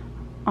shaved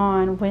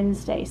on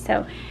Wednesday,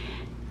 so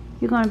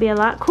you're going to be a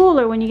lot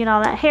cooler when you get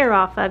all that hair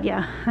off of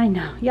you. I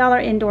know. Y'all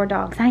are indoor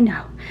dogs. I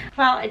know.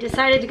 Well, I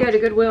decided to go to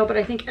Goodwill, but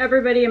I think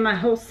everybody in my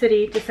whole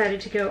city decided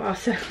to go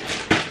also.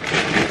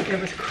 It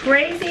was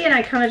crazy, and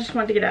I kind of just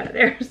wanted to get out of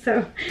there.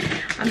 So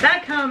I'm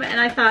back home, and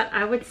I thought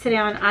I would sit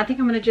down. I think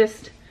I'm going to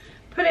just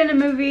put in a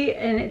movie,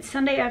 and it's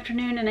Sunday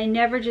afternoon, and I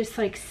never just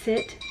like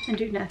sit and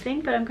do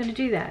nothing, but I'm going to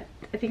do that.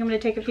 I think I'm going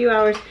to take a few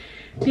hours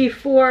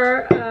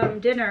before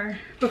dinner.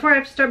 Before I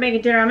have to start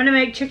making dinner, I'm going to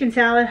make chicken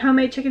salad,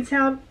 homemade chicken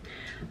salad.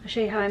 I'll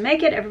show you how I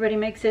make it. Everybody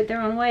makes it their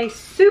own way.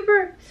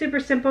 Super, super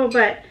simple,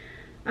 but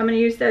I'm going to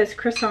use those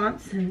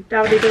croissants, and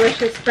that'll be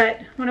delicious. But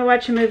I want to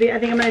watch a movie. I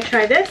think I'm going to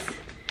try this.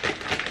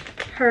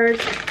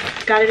 Hers.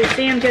 Got it at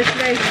Sam's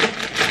yesterday.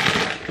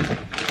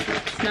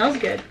 Smells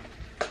good.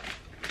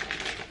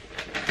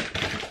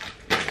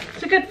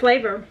 It's a good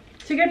flavor.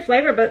 It's a good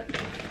flavor, but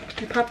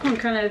the popcorn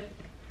kind of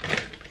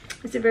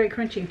isn't very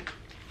crunchy.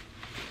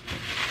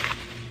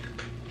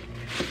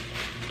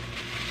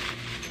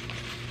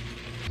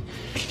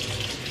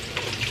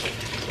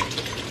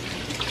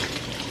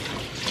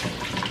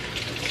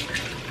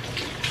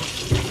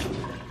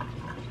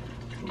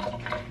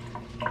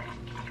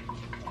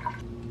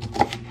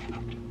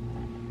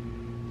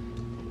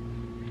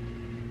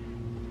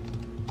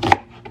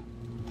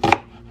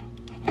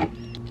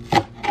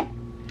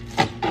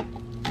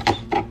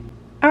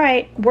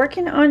 right,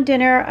 working on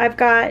dinner. I've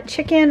got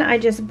chicken. I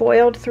just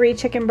boiled 3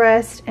 chicken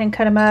breasts and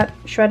cut them up,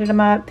 shredded them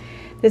up.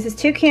 This is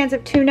 2 cans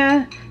of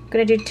tuna. I'm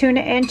gonna do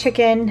tuna and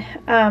chicken.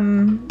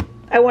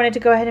 I wanted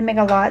to go ahead and make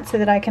a lot so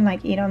that I can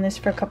like eat on this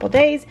for a couple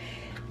days.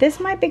 This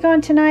might be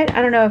gone tonight.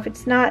 I don't know. If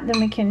it's not, then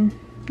we can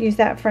use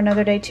that for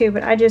another day too.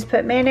 But I just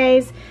put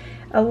mayonnaise,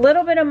 a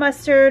little bit of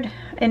mustard,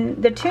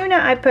 and the tuna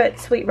I put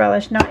sweet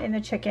relish, not in the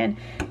chicken.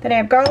 Then I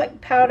have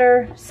garlic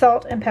powder,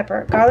 salt, and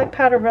pepper. Garlic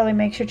powder really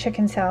makes your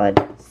chicken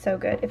salad so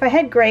good. If I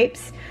had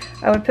grapes,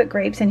 I would put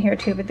grapes in here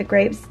too, but the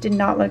grapes did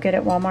not look good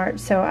at Walmart,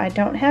 so I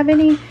don't have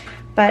any.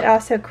 But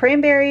also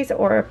cranberries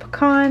or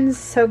pecans,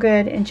 so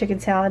good in chicken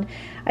salad.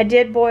 I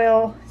did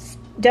boil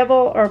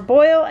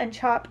and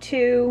chop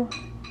 2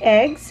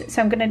 eggs,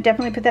 so I'm going to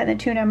definitely put that in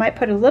the tuna. I might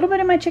put a little bit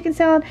in my chicken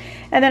salad,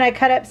 and then I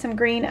cut up some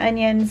green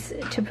onions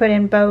to put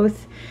in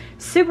both.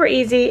 Super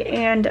easy,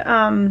 and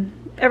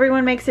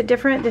everyone makes it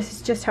different. This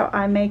is just how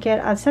I make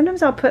it.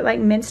 Sometimes I'll put like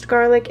minced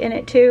garlic in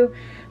it too,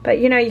 but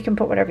you know, you can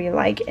put whatever you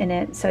like in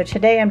it. So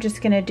today I'm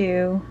just going to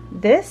do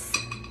this,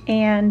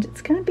 and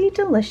it's going to be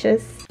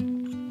delicious.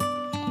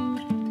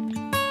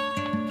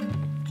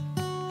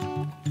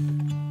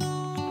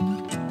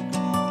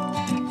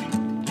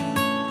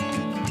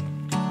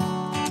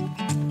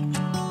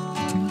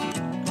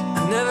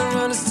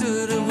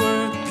 Understood a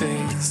word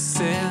they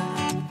said.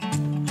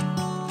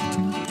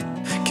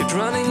 Kept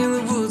running in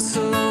the woods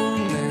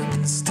alone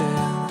instead.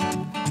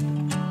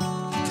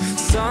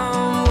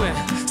 Somewhere,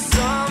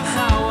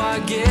 somehow,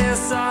 I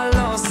guess I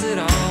lost it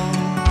all.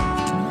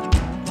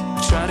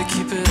 Try to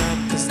keep it up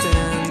and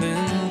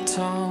standing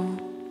tall.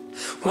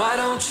 Why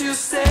don't you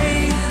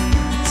stay,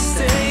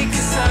 stay,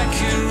 'cause I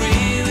could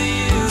really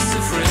use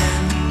a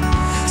friend.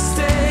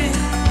 Stay,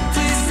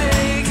 please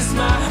stay, 'cause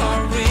my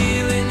heart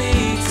really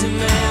needs a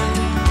man.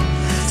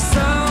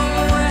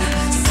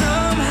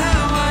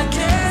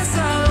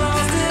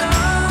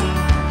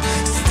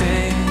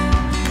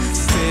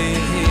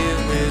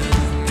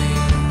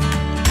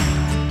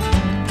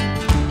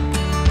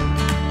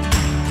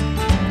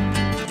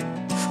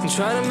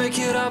 Try to make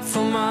it up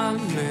for my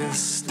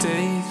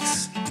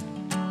mistakes,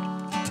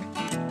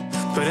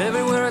 but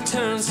everywhere I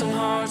turn some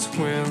hearts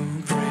will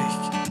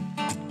break.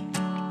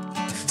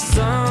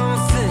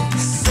 Something,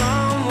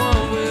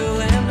 someone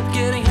will end up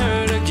getting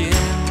hurt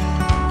again.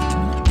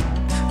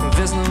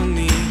 There's no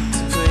need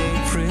to play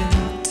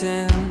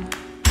pretend.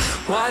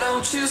 Why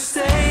don't you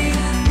stay,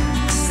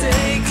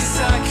 stay, 'cause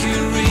I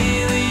could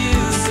really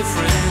use a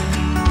friend.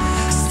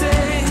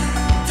 Stay,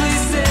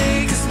 please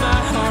stay, 'cause my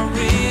heart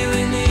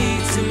really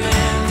needs a man.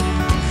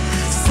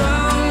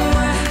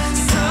 Somewhere,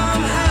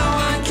 somehow,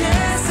 I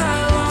guess I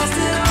lost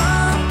it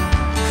all.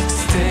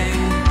 Stay,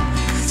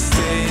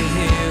 stay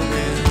here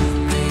with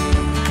me.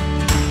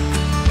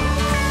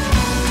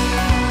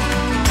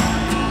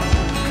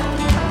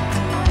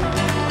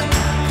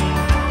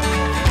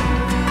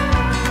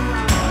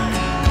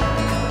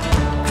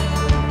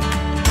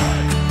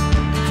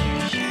 You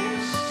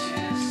used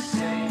to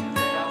say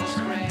that I was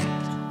great,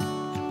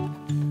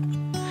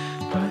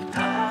 but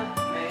I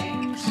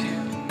made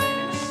too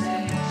many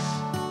mistakes.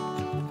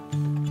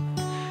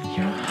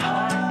 Your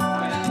heart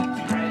will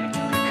break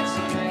because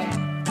of me,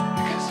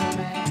 because of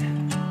me.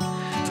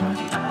 But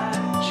I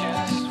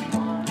just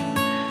want,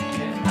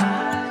 yeah,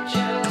 I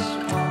just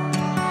want,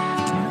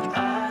 yeah,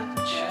 I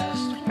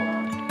just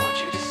want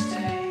you to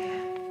stay.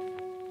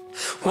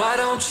 Why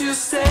don't you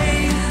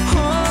stay,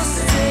 oh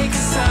stay,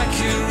 'cause I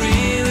could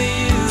really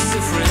use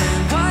a friend.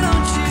 Why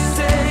don't you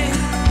stay,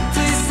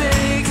 please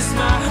stay, 'cause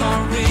my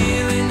heart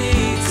really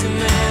needs a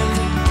man.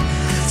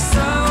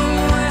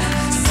 Somewhere,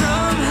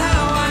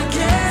 somehow, I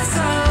guess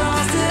I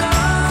lost it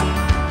all.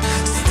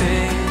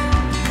 Stay,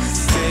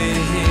 stay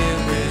here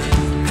with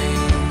me.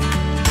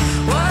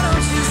 Why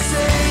don't you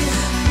stay,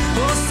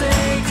 oh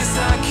stay, 'cause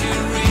I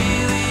could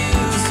really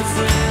use a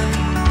friend.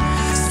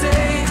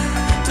 Stay,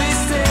 please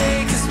stay,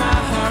 'cause my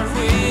heart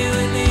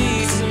really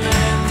needs a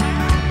man.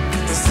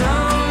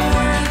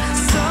 Somewhere,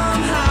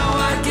 somehow,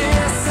 I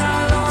guess I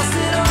lost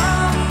it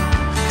all.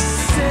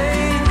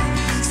 Stay,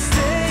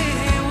 stay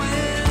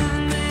with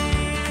me.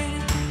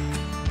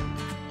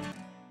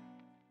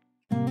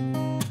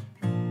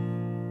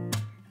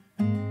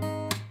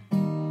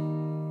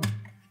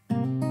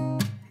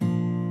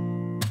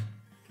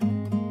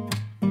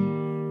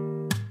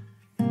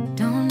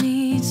 Don't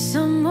need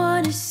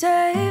someone to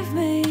save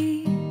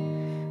me,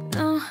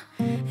 no,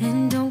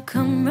 and don't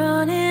come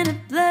running to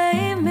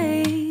blame me.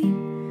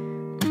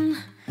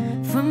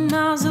 From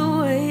miles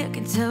away, I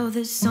can tell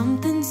that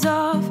something's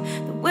off.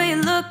 The way you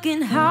look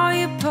and how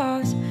you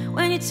pause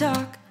when you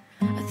talk,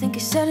 I think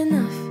you said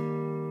enough.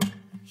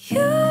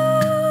 You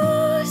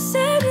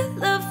said you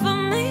love for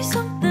me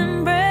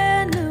something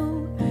brand new.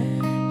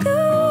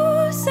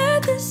 You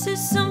said this is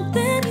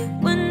something you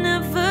would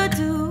never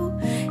do.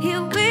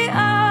 Here we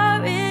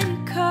are in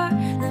your car,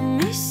 let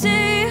me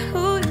see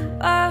who you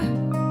are,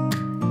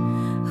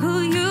 who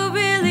you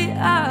really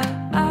are,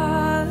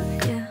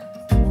 yeah.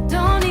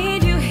 Don't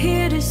need you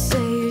here to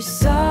say you're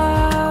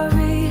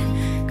sorry,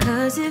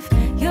 'cause if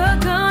you're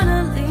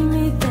gonna leave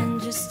me, then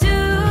just do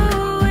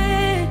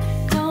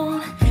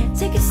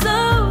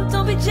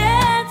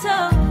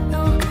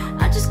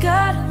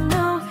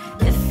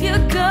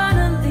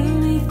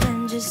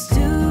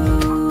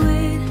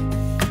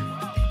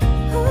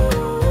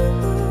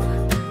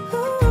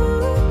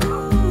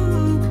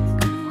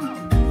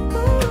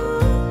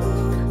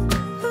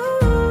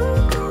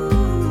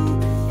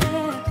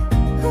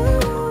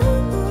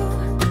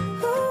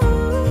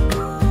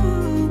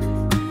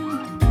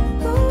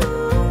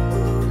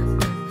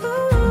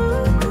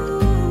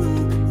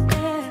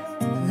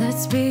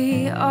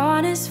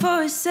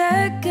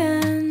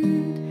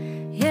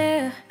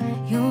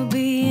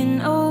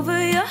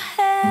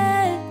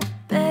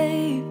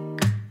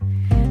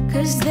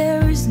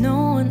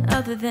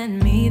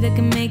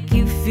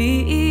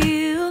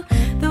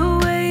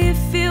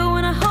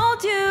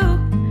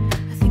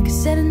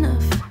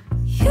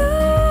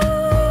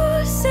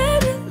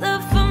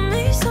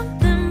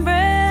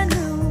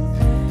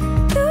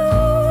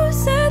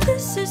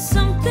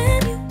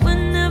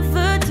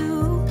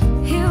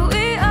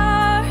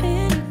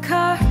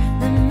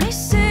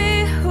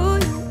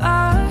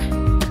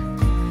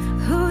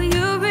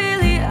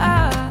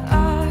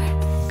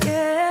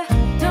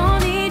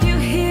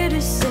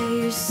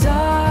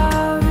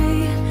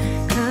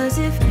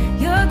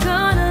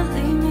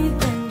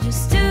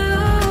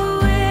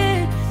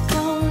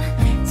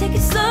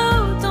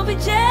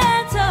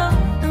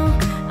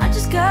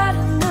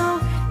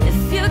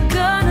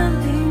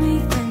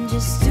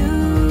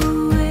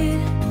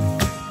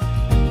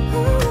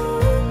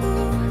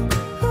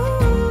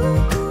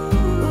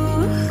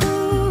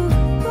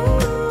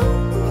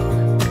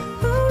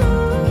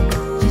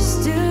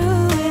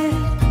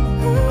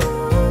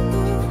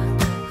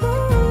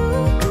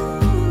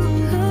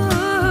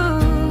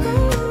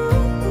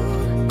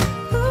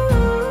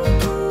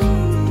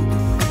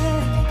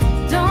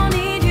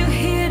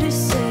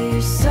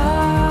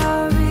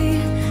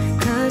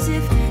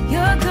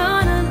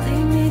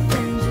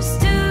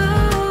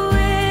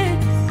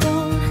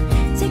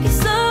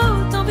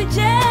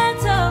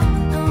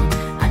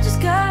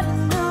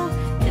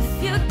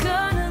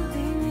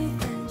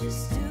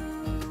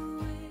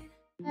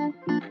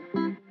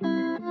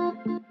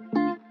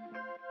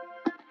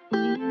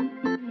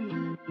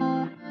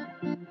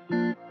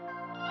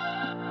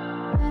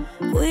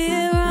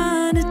We're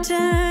on a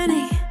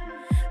journey,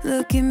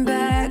 looking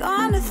back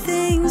on the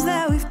things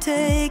that we've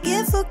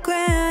taken for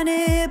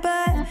granted,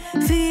 but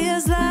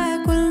feels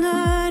like we're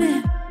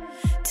learning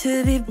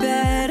to be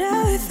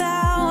better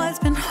without what's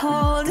been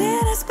holding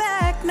us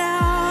back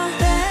now.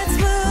 Let's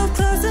move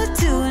closer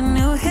to a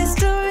new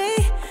history,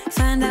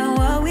 find out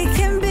what we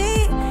can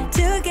be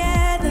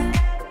together.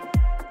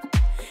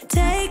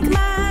 Take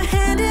my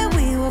hand and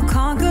we will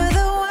conquer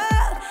the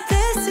world.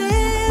 This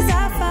is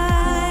our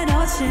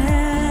final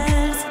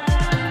chance.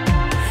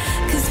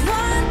 'Cause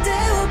one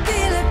day we'll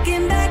be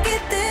looking back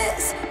at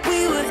this.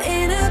 We were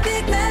in a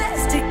big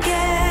mess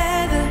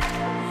together.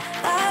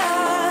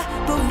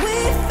 But we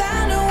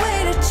found a way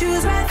to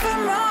choose right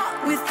from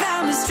wrong. We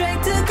found the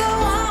strength to go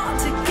on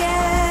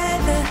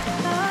together.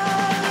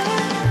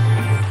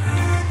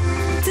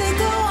 To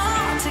go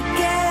on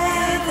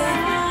together.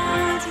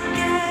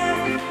 Yeah.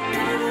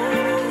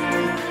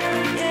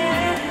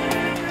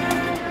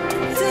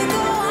 To go on together. To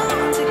go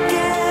on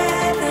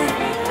together.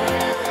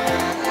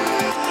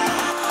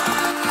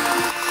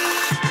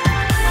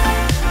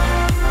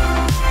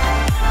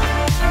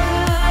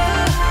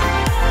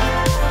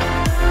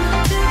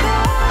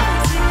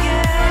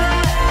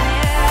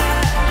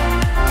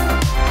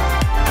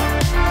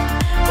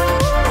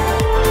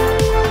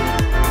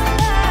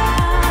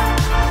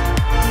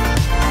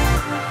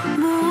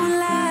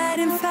 Moonlight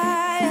and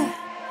fire,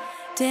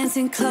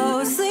 dancing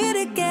closely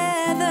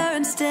together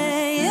and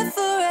staying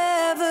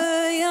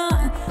forever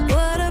young.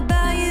 What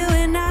about you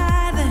and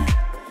I then?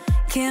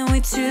 Can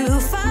we two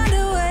find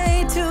a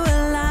way to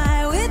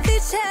align with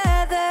each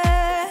other?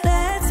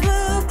 Let's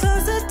move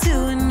closer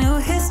to a new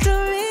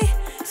history,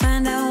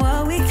 find out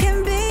what we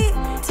can be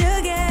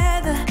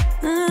together.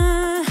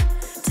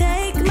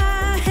 Take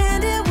my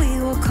hand and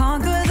we will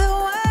conquer the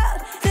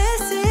world.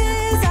 This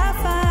is our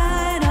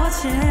final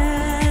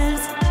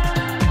chance.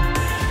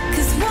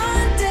 'Cause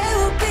one day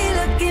we'll be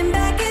looking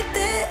back at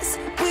this.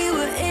 We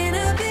were in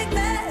a big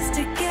mess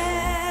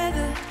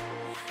together.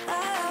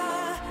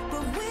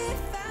 But we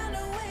found a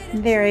way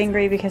to They're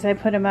angry because I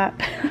put them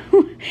up.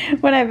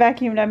 When I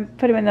vacuumed, I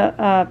put them in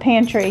the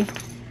pantry.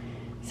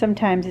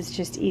 Sometimes it's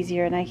just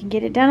easier and I can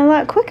get it done a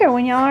lot quicker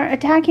when y'all aren't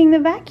attacking the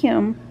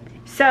vacuum.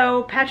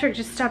 So Patrick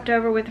just stopped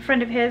over with a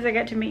friend of his. I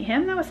got to meet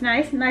him. That was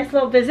nice. Nice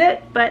little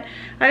visit. But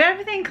I got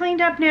everything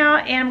cleaned up now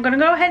and I'm going to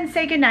go ahead and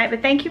say goodnight.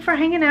 But thank you for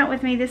hanging out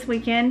with me this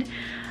weekend.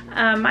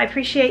 I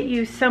appreciate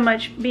you so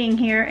much being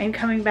here and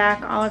coming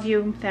back. All of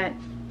you that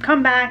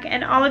come back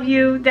and all of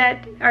you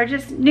that are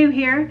just new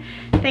here,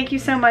 thank you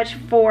so much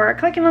for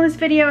clicking on this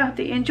video. I hope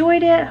that you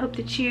enjoyed it. I hope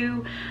that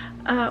you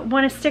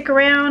want to stick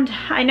around.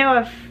 I know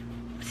if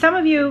some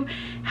of you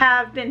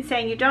have been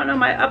saying you don't know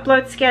my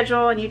upload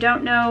schedule and you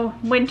don't know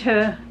when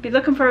to be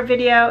looking for a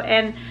video,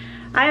 and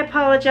I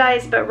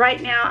apologize, but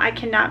right now I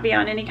cannot be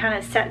on any kind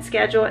of set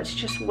schedule. It's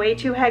just way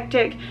too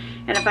hectic,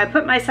 and if I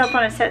put myself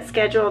on a set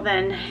schedule,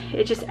 then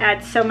it just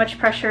adds so much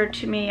pressure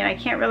to me and I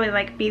can't really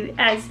like be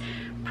as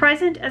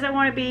present as I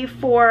want to be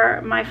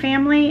for my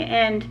family.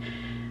 And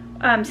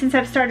since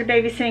I've started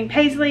babysitting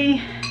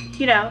Paisley,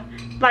 you know,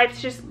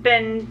 life's just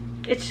been,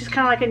 it's just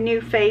kind of like a new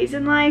phase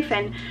in life,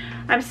 and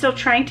I'm still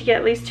trying to get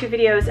at least 2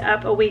 videos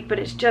up a week, but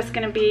it's just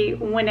going to be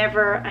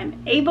whenever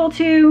I'm able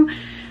to.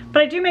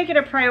 But I do make it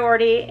a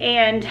priority,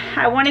 and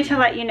I wanted to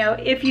let you know,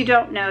 if you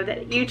don't know,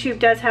 that YouTube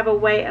does have a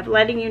way of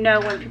letting you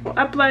know when people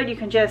upload. You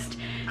can just,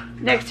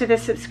 next to the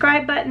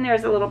subscribe button,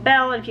 there's a little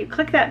bell, and if you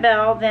click that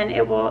bell, then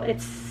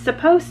it's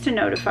supposed to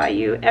notify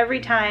you every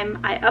time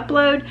I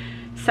upload.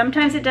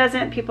 Sometimes it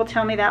doesn't. People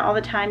tell me that all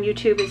the time.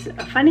 YouTube is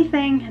a funny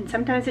thing, and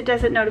sometimes it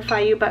doesn't notify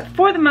you, but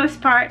for the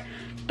most part,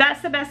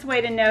 that's the best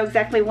way to know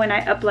exactly when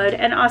I upload.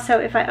 And also,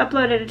 if I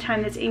upload at a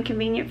time that's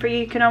inconvenient for you,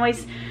 you can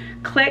always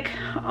click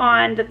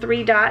on the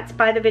 3 dots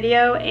by the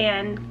video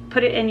and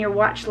put it in your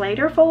watch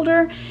later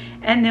folder,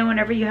 and then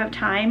whenever you have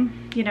time,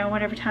 you know,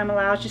 whenever time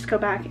allows, just go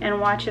back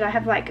and watch it. I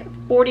have like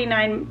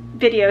 49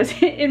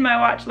 videos in my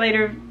watch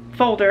later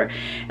folder,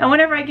 and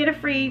whenever I get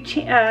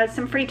a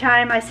some free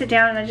time, I sit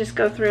down and I just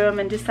go through them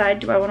and decide,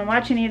 do I want to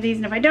watch any of these,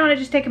 and if I don't, I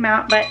just take them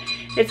out. But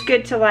it's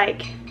good to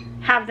like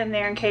have them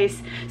there in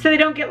case, so they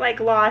don't get like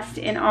lost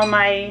in all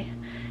my,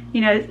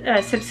 you know,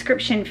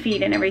 subscription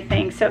feed and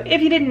everything. So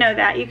if you didn't know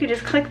that, you could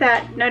just click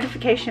that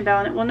notification bell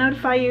and it will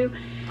notify you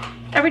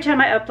every time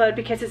I upload,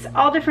 because it's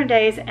all different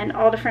days and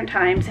all different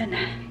times, and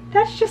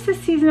that's just the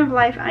season of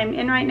life I'm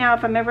in right now.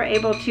 If I'm ever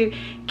able to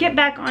get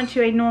back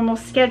onto a normal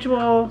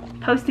schedule,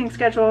 posting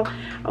schedule,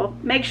 I'll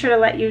make sure to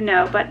let you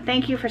know. But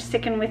thank you for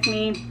sticking with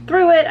me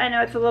through it. I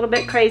know it's a little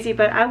bit crazy,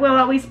 but I will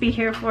always be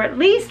here for at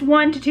least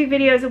 1 to 2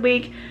 videos a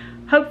week,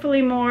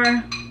 hopefully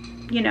more,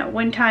 you know,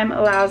 when time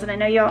allows, and I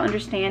know y'all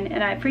understand,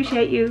 and I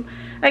appreciate you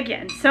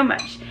again so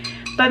much.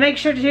 But make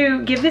sure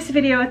to give this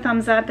video a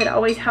thumbs up. It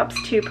always helps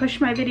to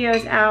push my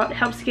videos out,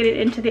 helps get it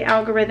into the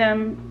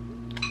algorithm,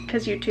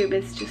 because YouTube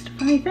is just a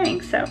funny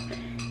thing. So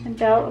And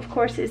Belle, of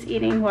course, is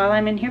eating while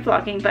I'm in here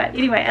vlogging. But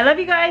anyway, I love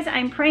you guys.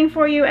 I'm praying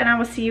for you, and I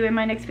will see you in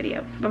my next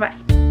video.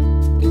 Bye-bye.